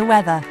matter the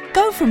weather.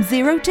 Go from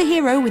zero to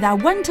hero with our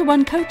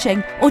one-to-one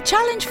coaching, or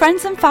challenge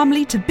friends and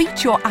family to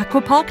beat your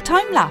aquapark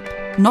time lap.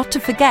 Not to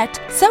forget,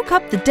 soak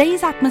up the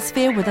day's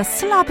atmosphere with a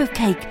slab of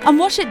cake and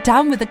wash it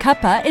down with a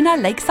cuppa in our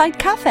lakeside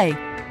cafe.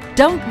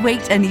 Don't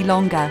wait any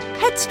longer.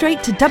 Head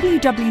straight to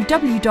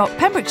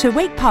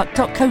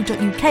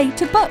www.pembrokeshirewakepark.co.uk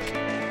to book.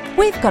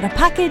 We've got a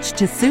package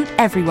to suit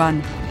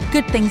everyone.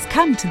 Good things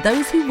come to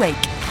those who wake.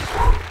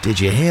 Did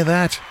you hear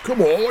that?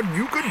 Come on,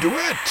 you can do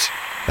it!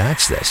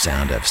 That's the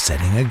sound of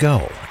setting a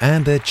goal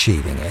and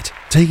achieving it.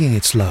 Taking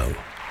it slow,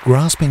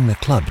 grasping the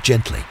club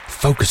gently,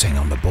 focusing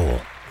on the ball,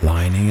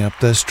 lining up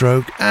the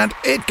stroke, and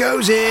it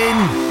goes in!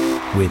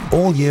 With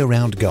all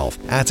year-round golf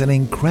at an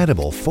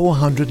incredible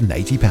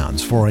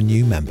 £480 for a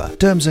new member.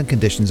 Terms and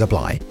conditions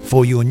apply.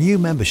 For your new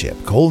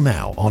membership, call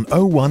now on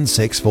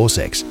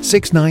 01646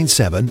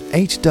 697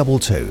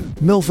 822.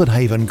 Milford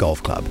Haven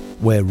Golf Club,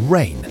 where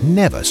rain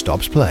never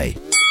stops play.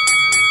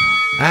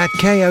 At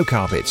KO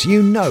Carpets,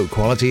 you know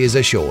quality is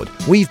assured.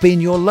 We've been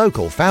your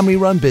local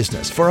family-run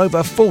business for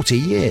over 40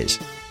 years.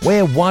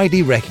 We're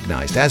widely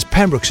recognised as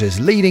Pembrokeshire's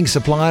leading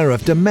supplier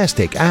of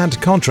domestic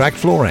and contract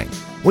flooring.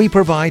 We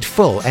provide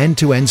full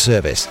end-to-end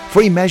service,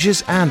 free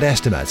measures and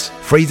estimates,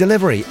 free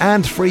delivery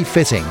and free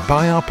fitting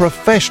by our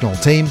professional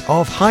team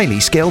of highly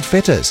skilled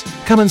fitters.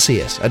 Come and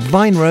see us at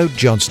Vine Road,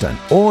 Johnston,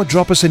 or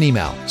drop us an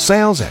email,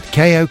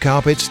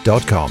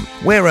 sales@kocarpets.com.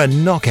 We're a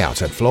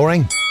knockout at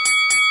flooring.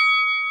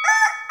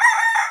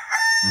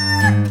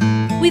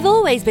 We've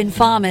always been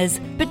farmers,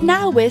 but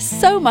now we're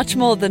so much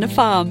more than a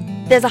farm.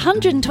 There's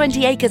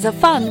 120 acres of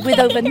fun with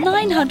over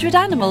 900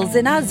 animals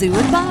in our zoo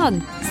and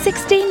barn.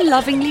 16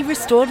 lovingly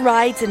restored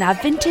rides in our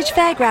vintage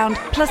fairground,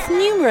 plus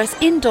numerous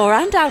indoor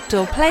and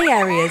outdoor play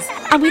areas.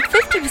 And with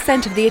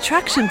 50% of the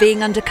attraction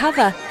being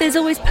undercover, there's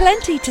always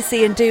plenty to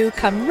see and do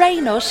come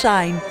rain or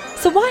shine.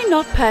 So why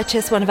not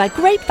purchase one of our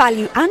great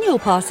value annual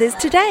passes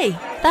today?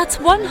 That's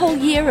one whole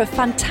year of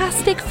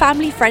fantastic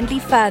family-friendly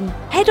fun.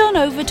 Head on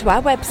over to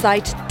our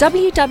website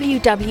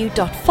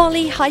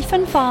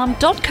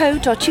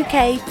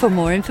www.folly-farm.co.uk for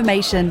more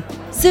information.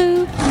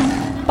 Zoo,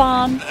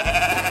 barn,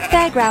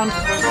 fairground,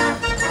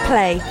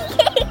 play.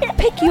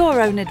 Pick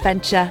your own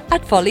adventure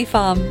at Folly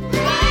Farm.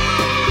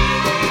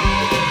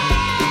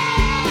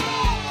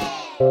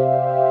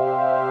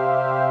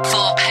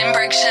 For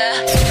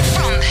Pembrokeshire,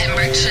 from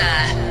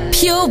Pembrokeshire,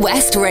 Pure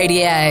West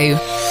Radio.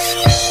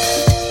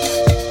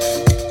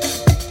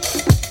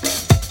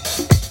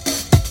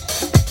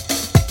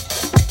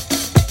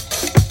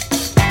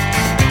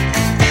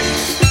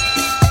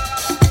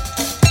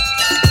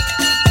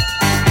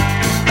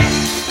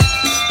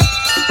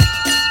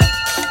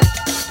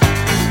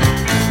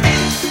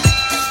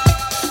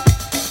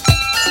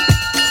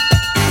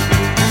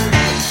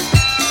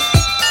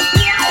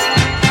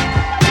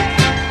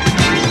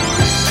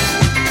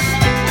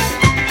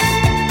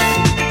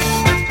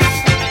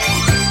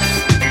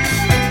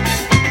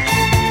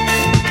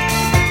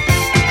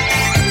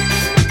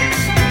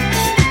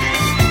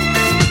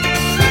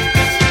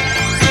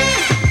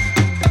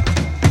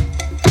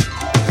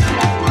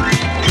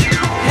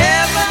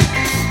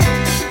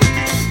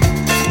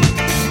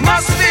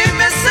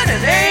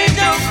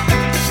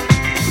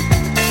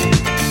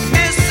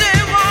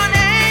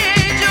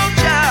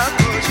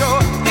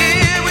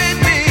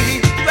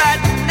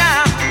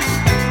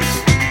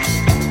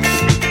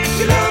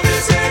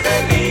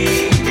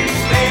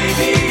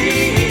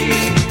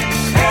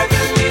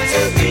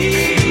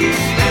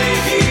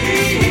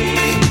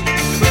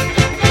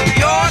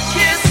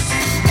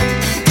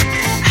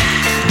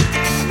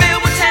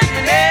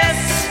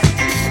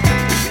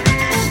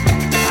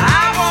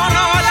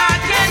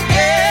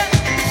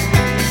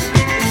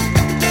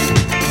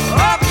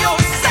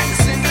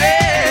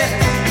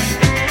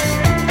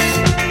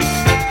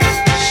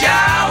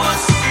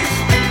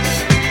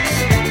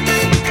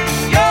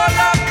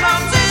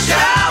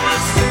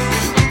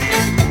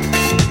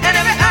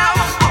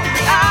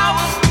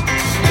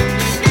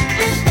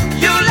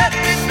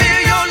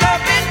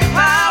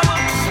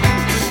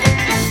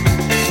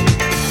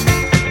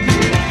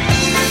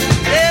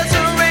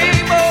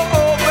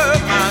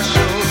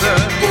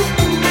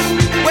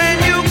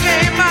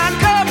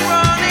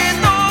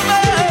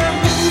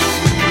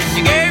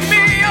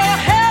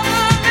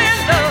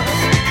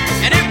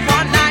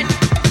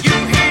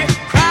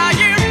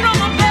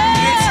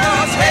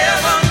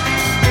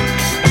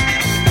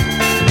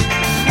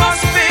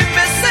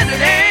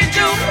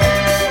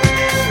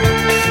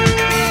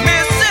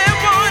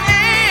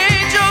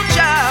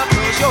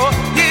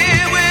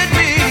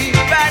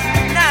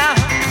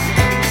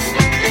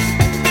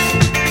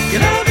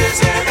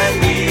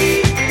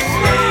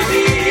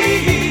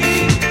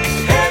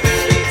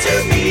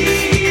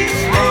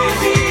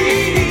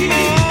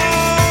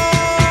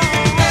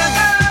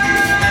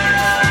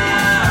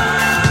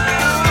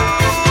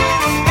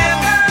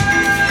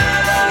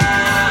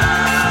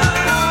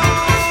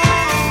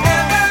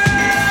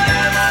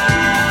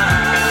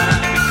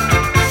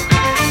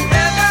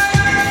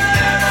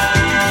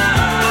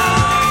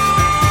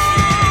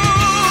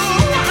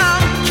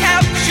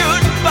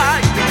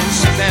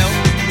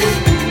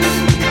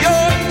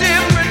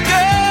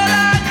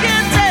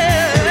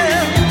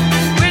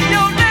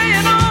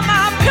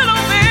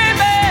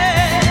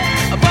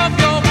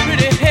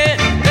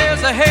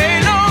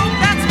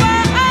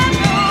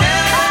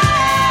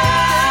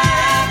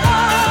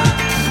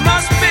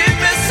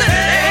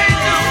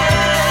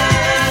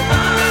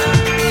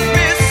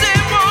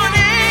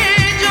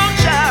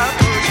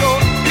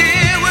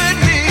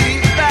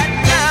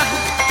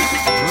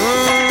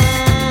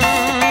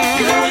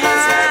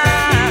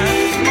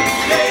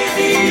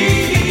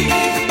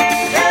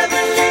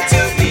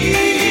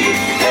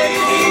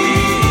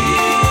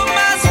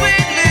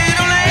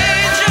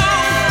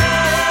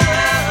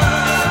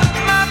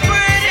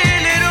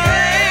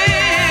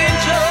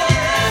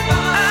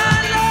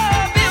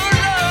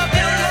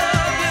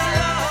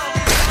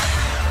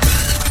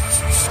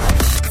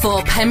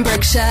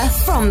 Pembrokeshire,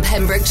 from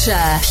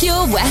Pembrokeshire.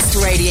 Pure West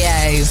Radio.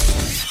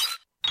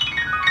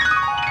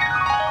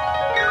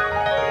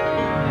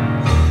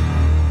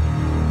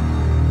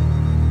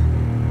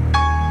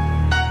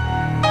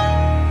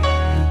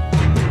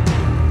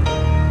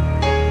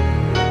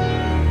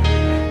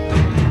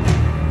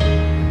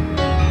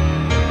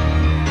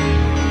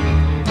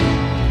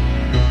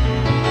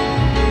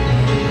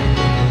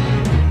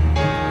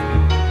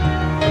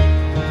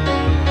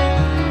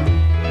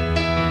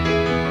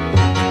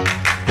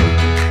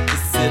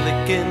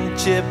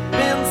 Chip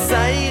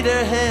inside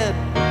her head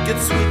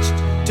gets switched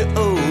to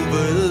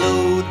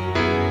overload,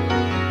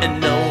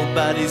 and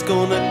nobody's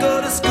gonna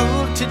go to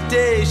school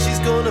today. She's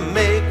gonna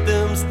make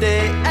them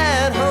stay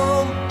at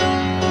home.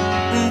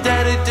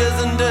 Daddy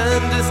doesn't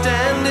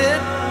understand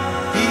it.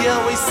 He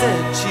always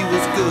said she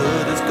was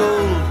good as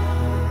gold,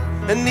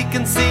 and he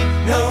can see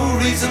no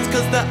reasons,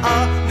 'cause there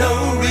are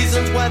no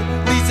reasons. What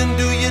reason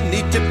do you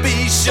need to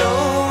be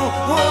shown?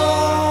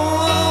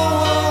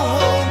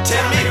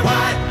 Tell me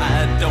why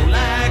I don't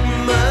like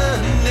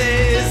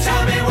Mondays.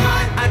 Tell me why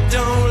I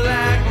don't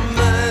like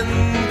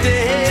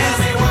Mondays. Tell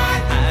me why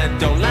I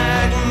don't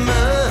like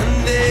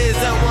Mondays.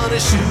 I wanna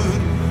shoot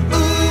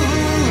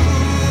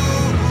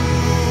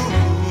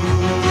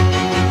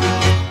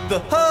the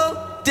whole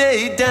day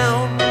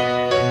down.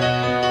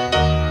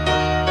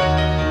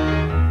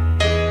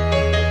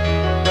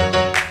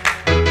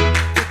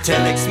 The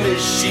telex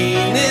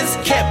machine is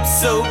kept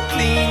so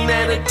clean,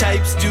 and it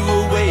types to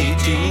a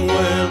waging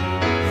world.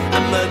 A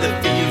mother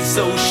feels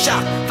so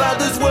shocked,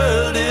 father's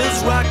world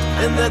is rocked,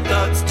 and their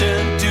thoughts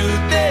turn to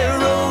their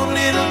own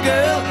little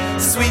girl.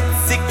 Sweet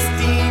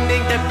 16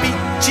 ain't that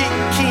peachy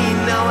keen.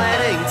 Now it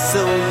ain't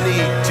so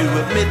neat to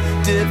admit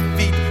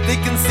defeat. They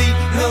can see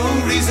no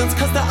reasons,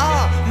 'cause there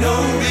are no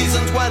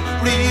reasons. What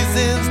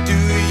reasons do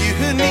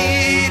you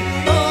need?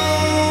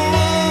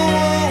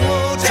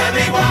 Tell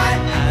me why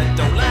I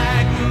don't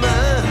like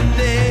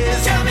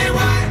Mondays. Tell me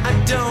why I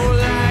don't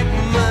like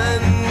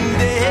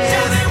Mondays.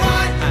 Tell me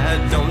why I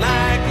don't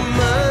like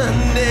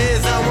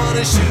Mondays. I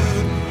wanna shoot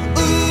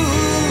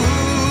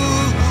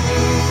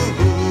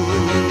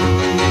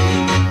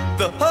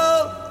the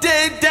whole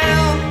day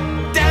down,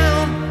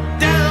 down,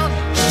 down.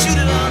 Shoot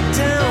it all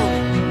down.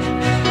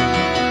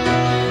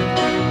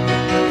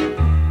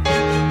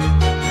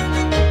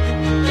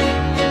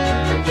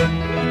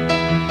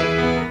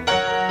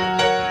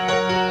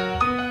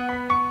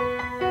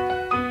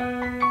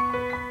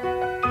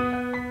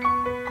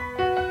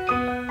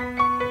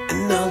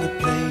 And all the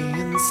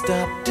playing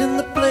stopped in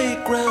the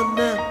playground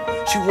now.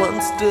 She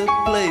wants to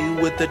play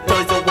with the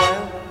toys a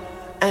while.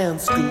 And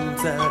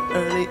school's out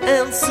early,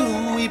 and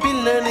soon we be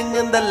learning.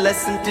 And the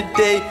lesson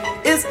today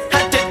is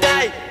how to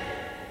die.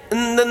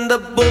 And then the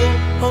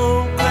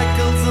bullhorn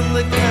crackles, and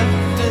the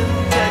captain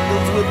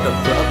tackles with the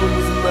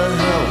problems in the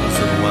house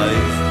and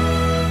wife.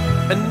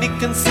 And he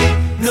can see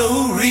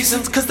no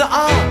reasons, 'cause there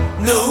are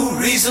no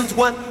reasons.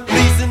 What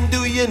reason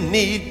do you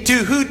need to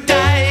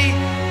die?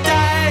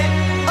 Die,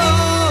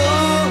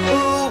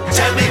 oh,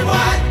 tell me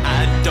why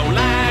I don't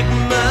like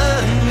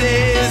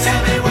Mondays.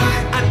 Tell me why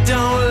I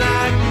don't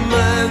like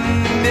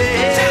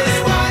Mondays. Tell me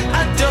why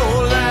I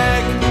don't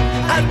like,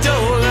 I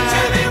don't like.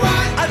 Tell me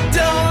why I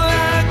don't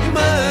like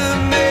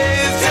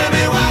Mondays. Tell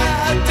me why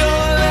I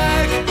don't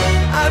like,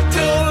 I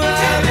don't like.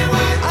 Tell me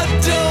why I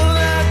don't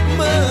like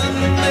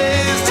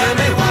Mondays. Tell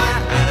me why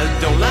I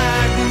don't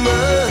like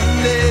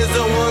Mondays.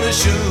 I wanna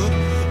shoot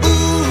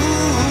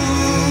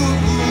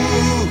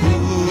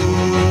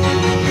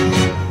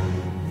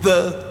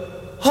the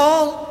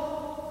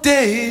whole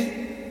day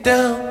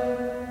down.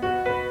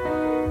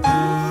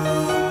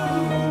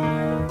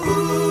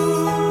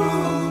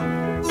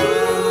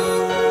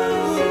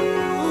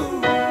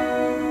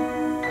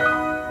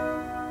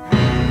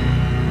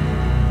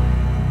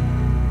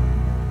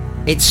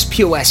 It's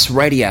Pure West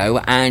Radio,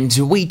 and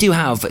we do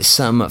have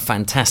some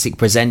fantastic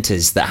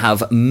presenters that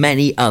have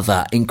many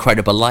other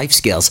incredible life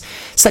skills,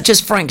 such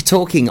as Frank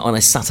talking on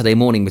a Saturday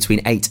morning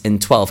between 8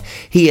 and 12.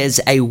 He is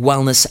a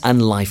wellness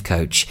and life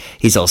coach.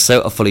 He's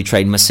also a fully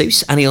trained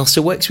masseuse, and he also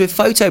works with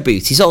photo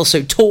booths. He's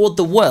also toured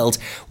the world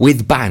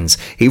with bands.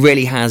 He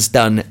really has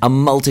done a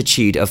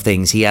multitude of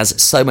things. He has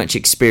so much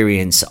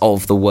experience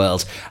of the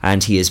world,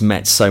 and he has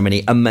met so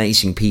many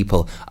amazing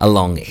people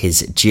along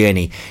his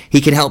journey.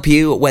 He can help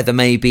you, whether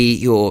maybe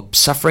you're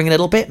suffering a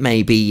little bit,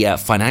 maybe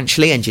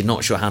financially, and you're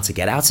not sure how to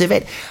get out of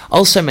it.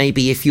 Also,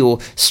 maybe if you're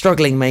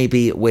struggling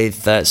maybe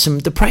with some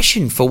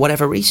depression for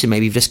whatever reason,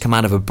 maybe you've just come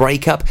out of a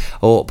breakup,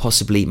 or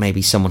possibly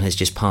maybe someone has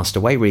just passed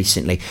away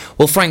recently.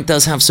 Well, Frank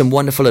does have some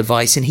wonderful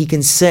advice, and he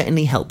can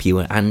certainly help you,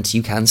 and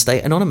you can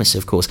stay anonymous,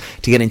 of course,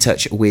 to get in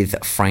touch with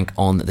Frank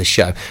on the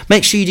show.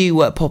 Make sure you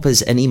do pop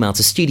us an email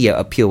to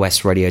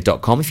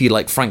studio@purewestradio.com if you'd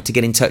like Frank to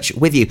get in touch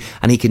with you,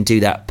 and he can do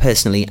that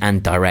personally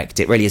and direct.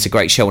 It really is a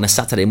great show on a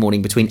Saturday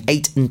morning between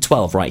 8 and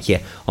 12 right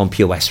here on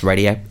Pure West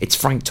Radio. It's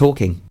Frank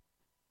talking.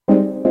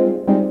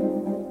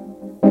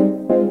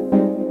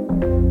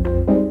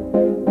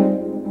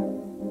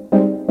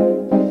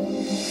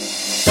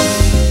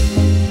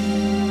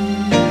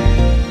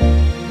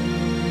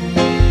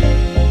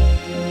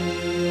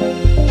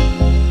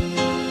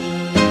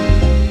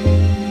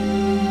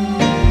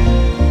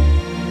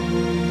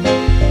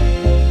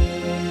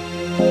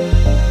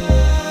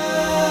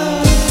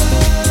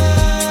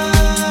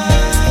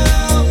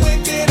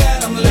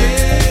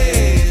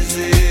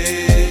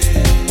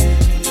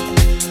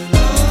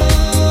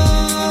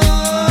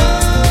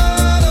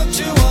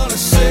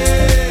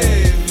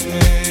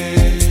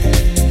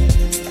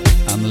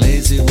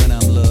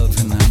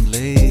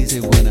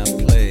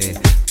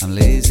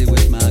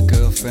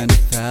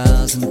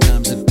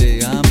 times a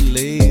day. I'm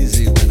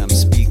lazy when I'm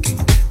speaking,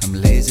 I'm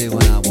lazy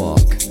when I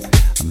walk,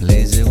 I'm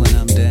lazy when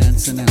I'm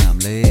dancing, and I'm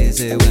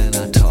lazy when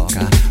I talk.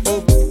 I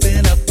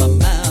open up my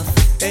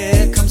mouth,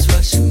 air comes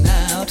rushing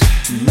out,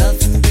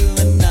 nothing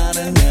doing,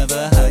 nada,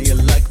 never. How you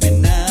like me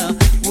now?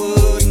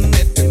 Wouldn't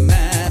it be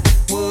mad?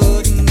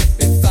 Wouldn't it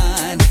be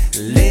fine?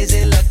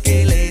 Lazy,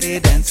 lucky lady,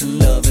 dancing,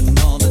 loving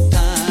all the time.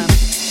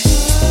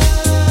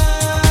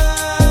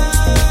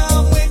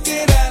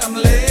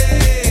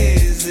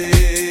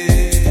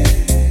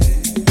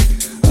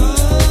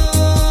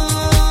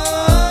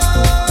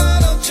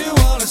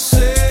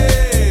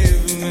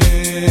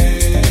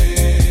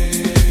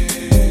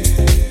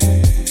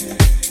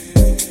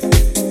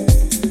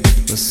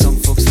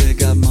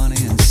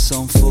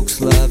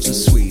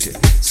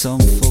 Some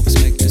folks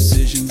make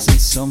decisions and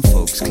some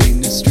folks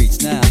clean the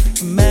streets. Now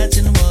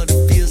imagine what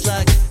it feels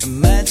like,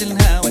 imagine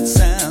how it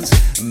sounds,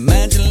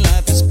 imagine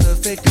life is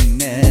perfect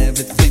and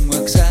everything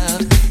works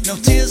out. No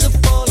tears are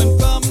falling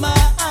from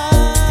my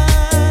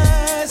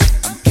eyes,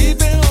 I'm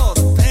keeping all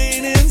the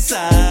pain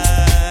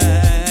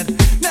inside.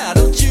 Now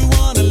don't you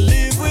wanna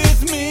live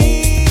with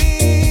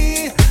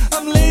me?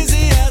 I'm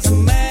lazy as a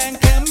man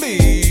can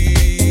be.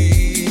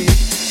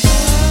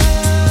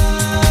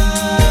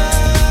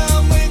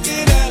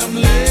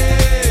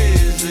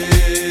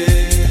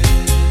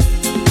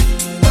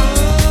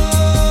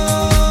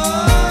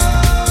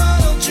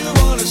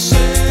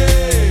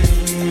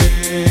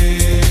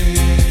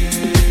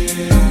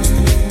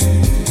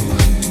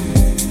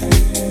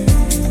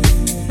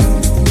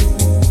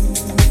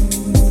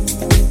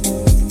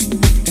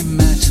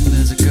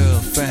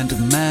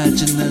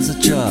 Imagine there's a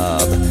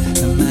job,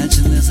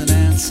 imagine there's an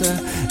answer,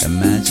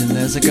 imagine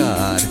there's a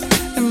God.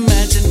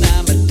 Imagine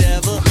I'm a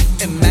devil,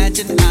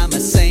 imagine I'm a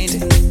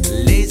saint.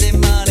 Lazy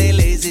money,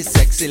 lazy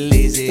sexy,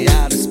 lazy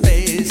out of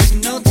space.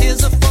 No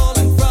tears are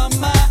falling from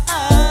my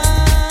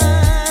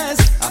eyes,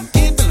 I'm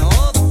keeping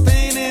all the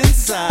pain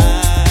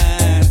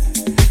inside.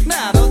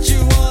 Now don't you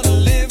wanna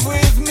live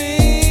with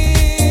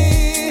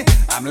me?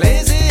 I'm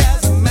lazy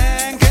as a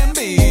man can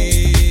be.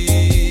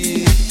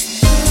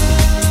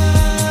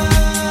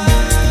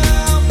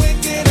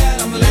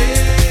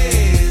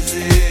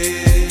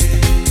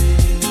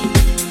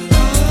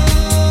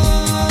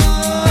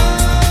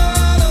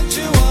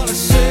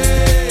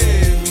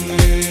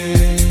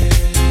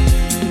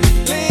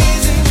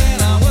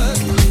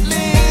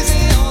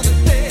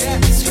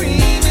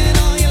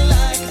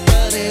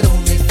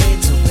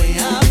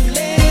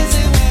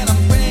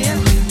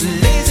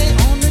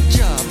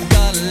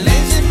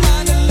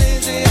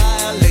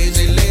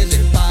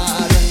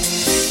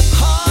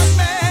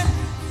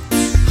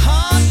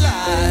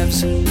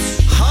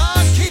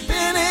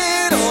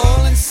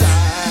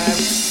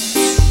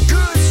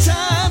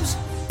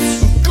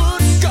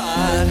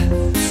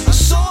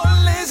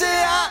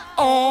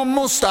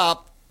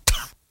 Stop.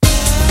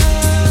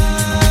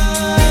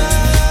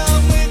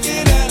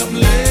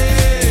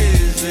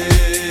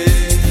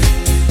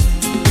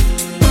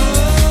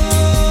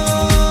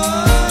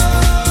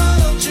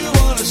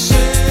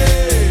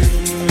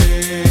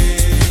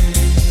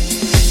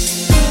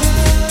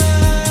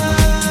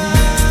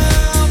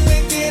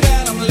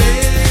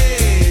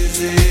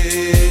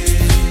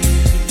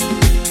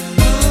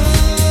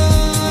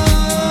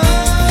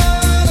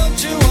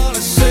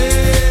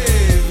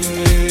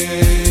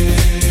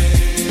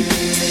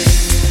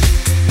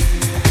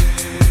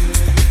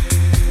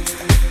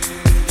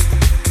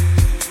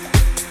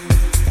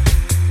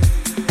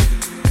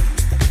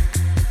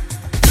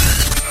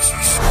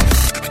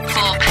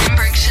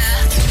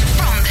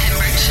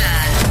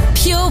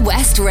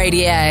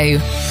 Radio.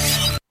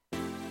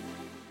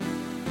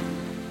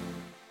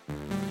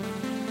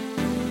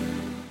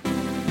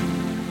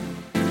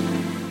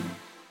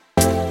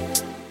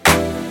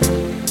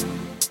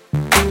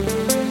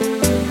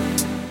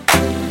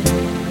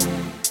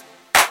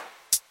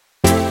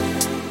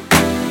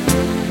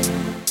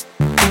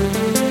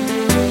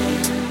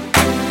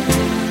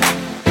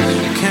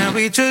 Can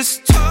we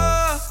just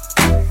talk?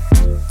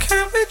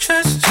 Can we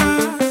just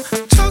talk?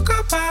 Talk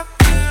about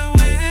where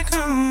we're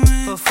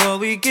going before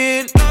we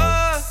get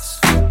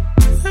lost.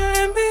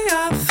 Let me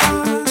our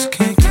thoughts.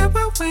 Can't get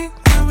what we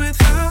want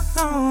without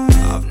knowing.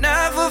 I've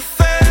never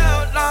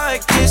felt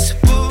like this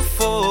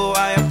before.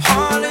 I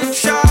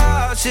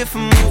apologize if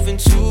I'm moving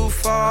too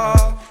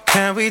far.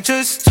 Can we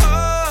just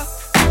talk?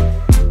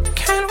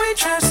 Can we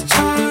just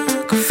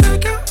talk?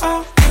 Figure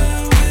out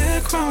where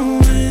we're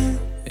growing.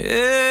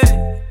 Yeah.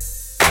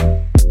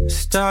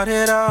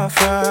 Started off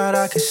right,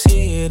 I can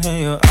see it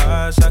in your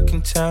eyes. I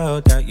can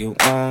tell that you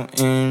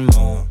wanting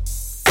more.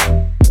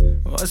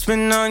 What's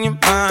been on your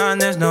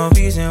mind? There's no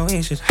reason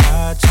we should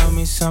hide. Tell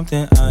me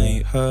something I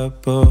ain't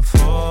heard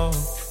before.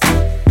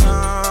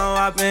 Oh,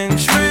 I've been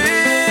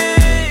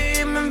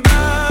dreaming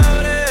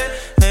about it,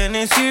 and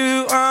it's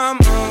you I'm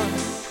on.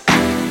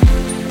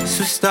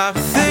 So stop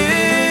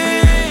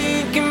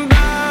thinking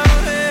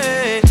about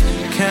it.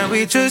 Can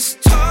we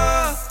just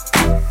talk?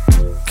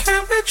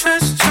 Can we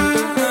just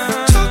talk?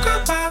 Talk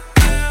about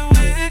where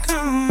we're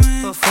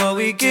going before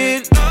we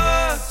get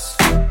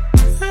lost.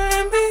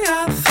 And be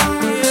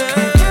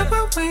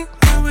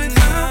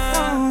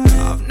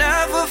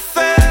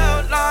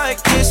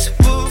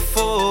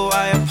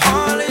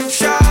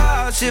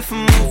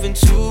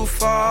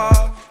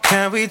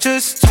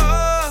just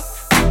talk?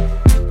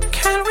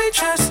 Can we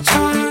just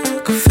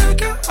talk?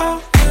 Figure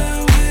out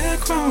where we're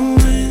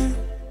growing.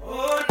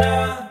 Oh,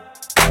 nah.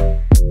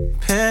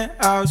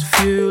 Penthouse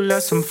view,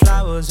 left some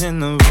flowers in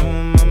the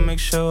room. I'll make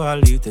sure I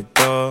leave the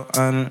door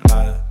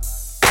unlocked.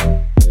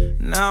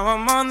 Now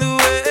I'm on the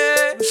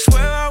way,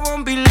 swear I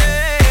won't be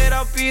late.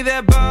 I'll be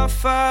there by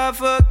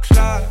 5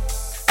 o'clock.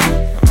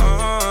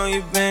 Oh,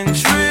 you've been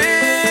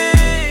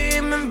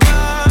dreaming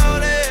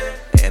about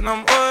it, and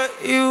I'm what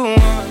you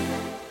want.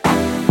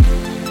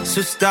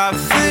 So stop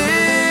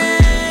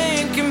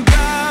thinking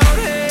about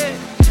it.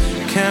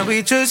 Can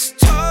we just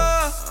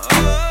talk?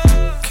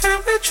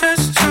 Can we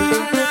just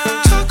talk?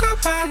 Talk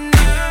about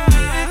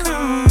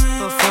now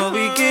before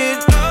we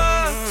get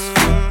lost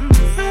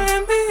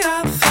and be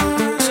our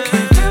thoughts.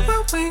 Can't get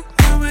what we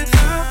know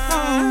without.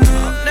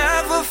 I've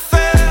never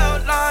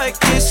felt like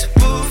this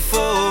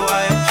before.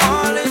 I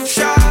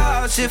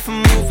apologize if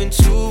I'm moving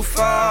too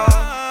far.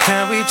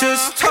 Can we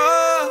just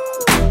talk?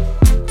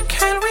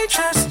 Can we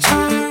just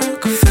talk?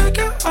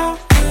 Figure out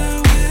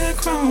where we're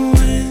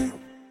growing.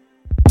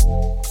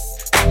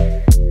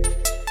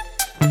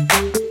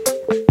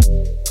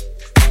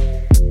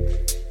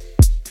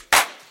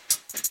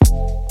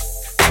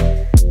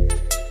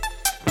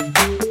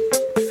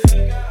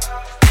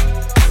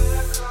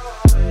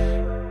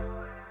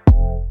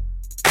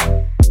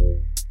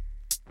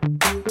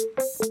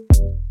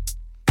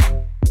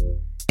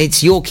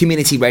 It's your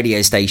community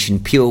radio station,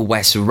 Pure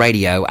West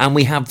Radio, and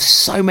we have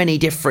so many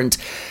different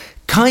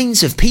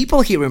kinds of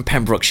people here in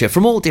Pembrokeshire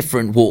from all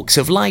different walks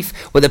of life,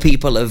 whether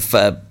people have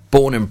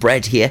born and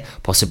bred here,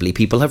 possibly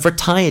people have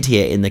retired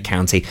here in the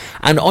county.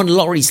 And on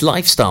Laurie's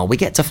Lifestyle, we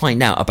get to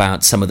find out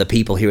about some of the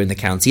people here in the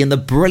county and the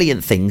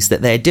brilliant things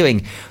that they're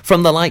doing,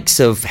 from the likes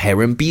of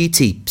hair and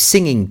beauty,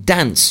 singing,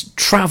 dance,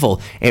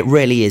 travel. It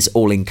really is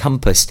all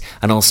encompassed.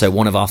 And also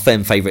one of our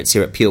firm favourites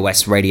here at Pure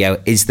West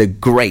Radio is the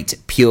great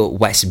Pure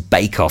West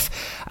Bake Off,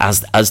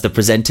 as the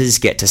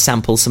presenters get to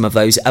sample some of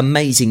those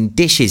amazing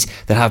dishes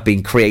that have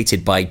been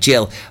created by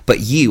Jill. But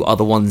you are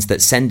the ones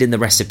that send in the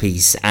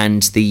recipes,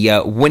 and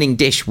the winning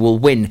dish will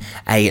win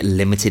a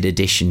limited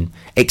edition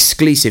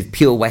exclusive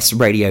Pure West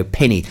Radio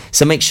pinny.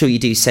 So make sure you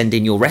do send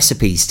in your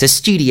recipes to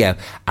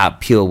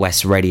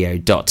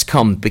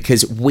studio@purewestradio.com,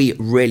 because we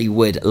really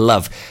would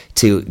love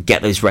to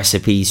get those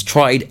recipes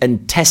tried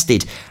and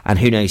tested, and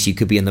who knows, you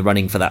could be in the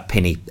running for that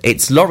penny.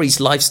 It's Laurie's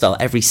Lifestyle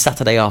every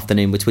Saturday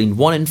afternoon between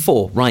 1 and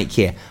 4 right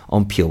here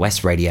on Pure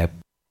West Radio.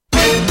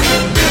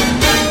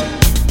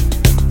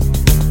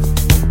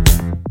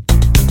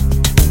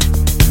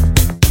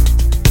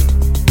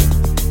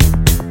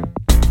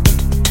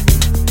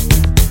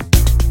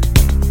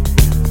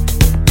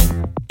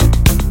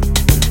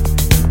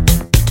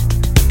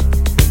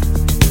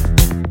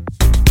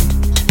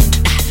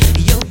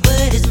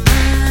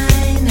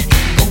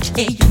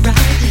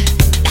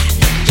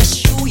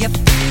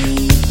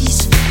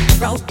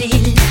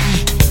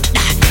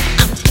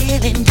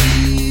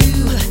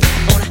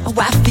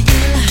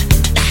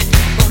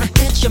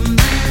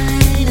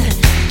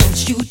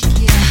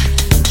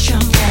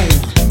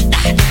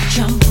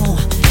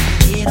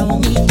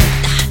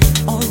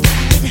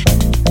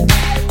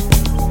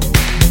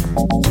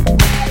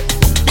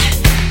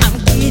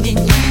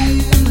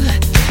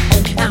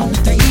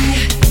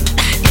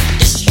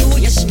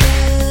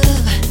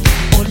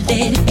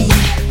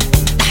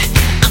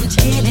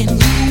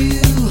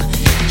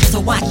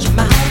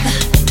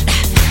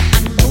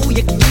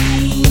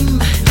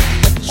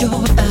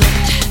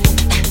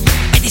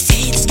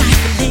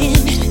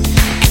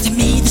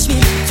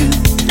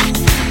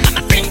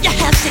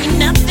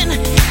 Nothing,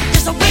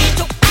 just a way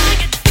to I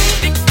get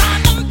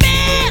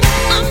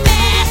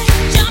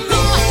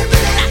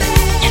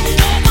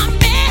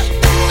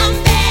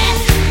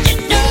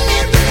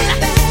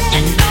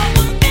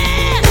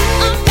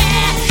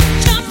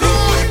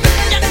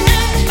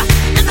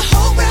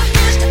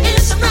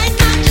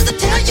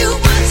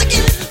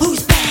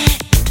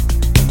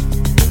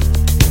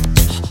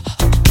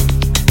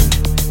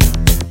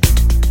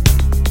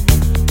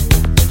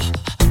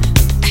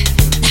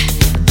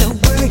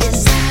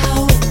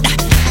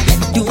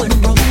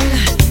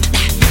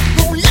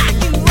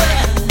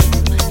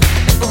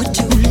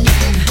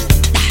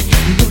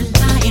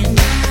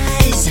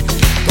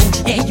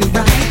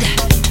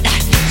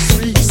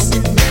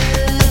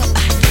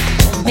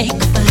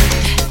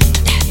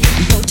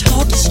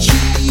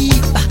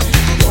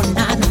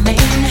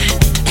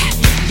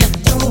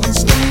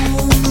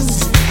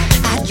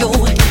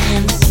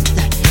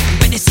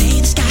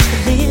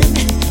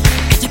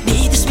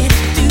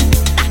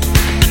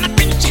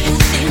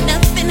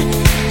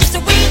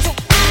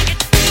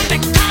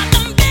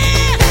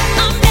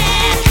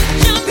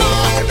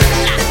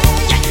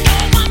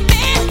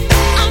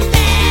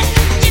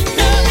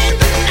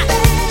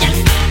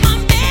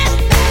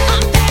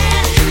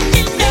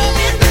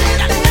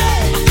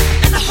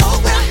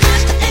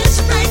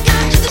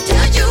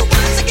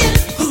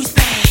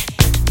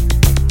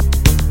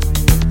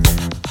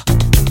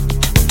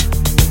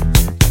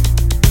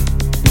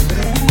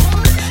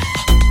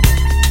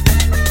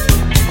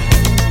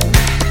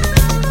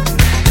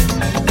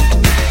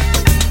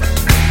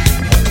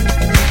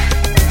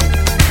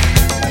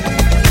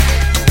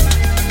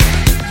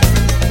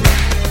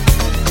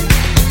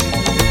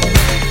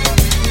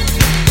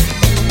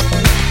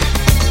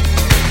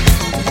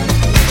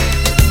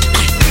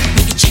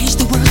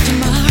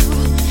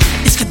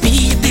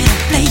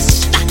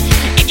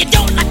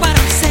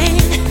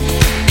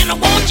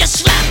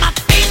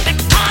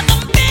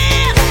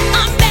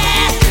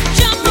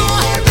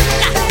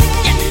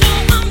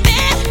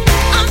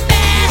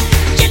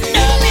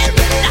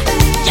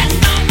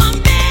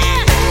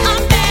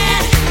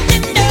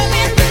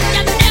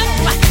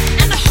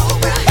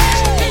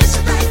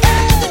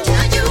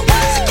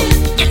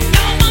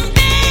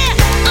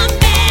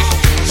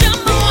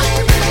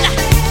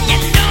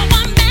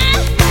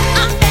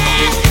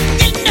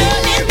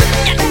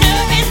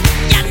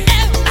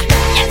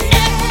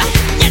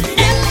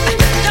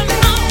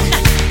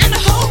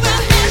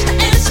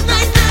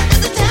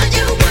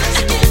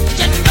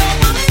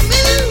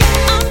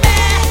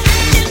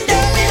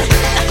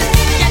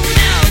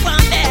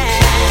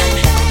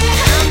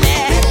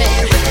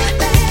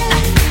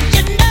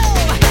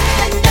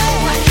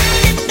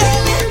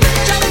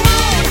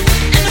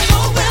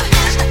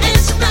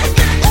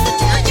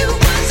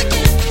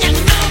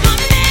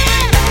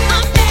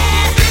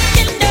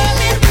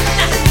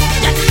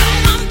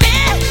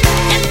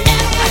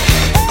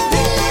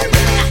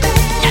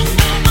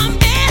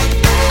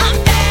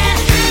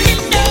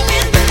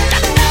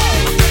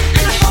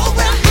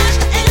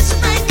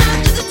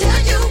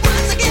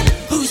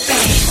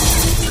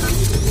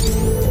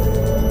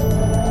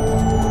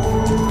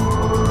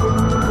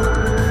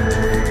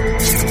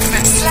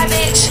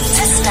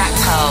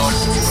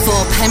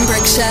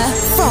Pembrokeshire,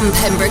 from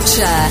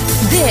Pembrokeshire.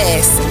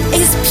 This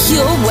is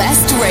Pure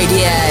West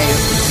Radio.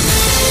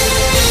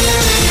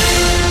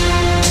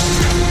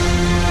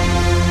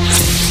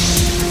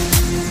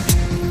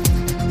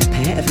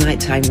 Of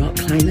nighttime rock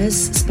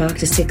climbers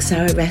sparked a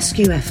 6-hour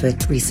rescue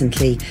effort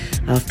recently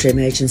after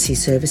emergency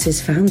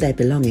services found their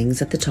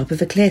belongings at the top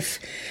of a cliff.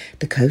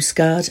 The Coast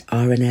Guard,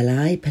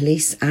 RNLI,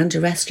 police and a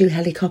rescue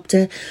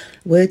helicopter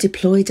were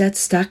deployed at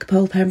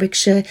Stackpole,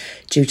 Pembrokeshire,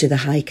 due to the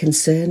high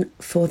concern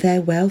for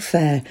their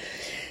welfare.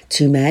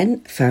 2 men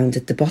found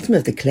at the bottom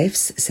of the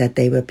cliffs said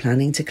they were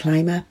planning to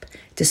climb up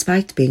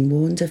despite being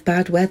warned of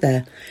bad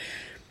weather.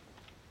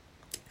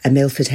 A Milford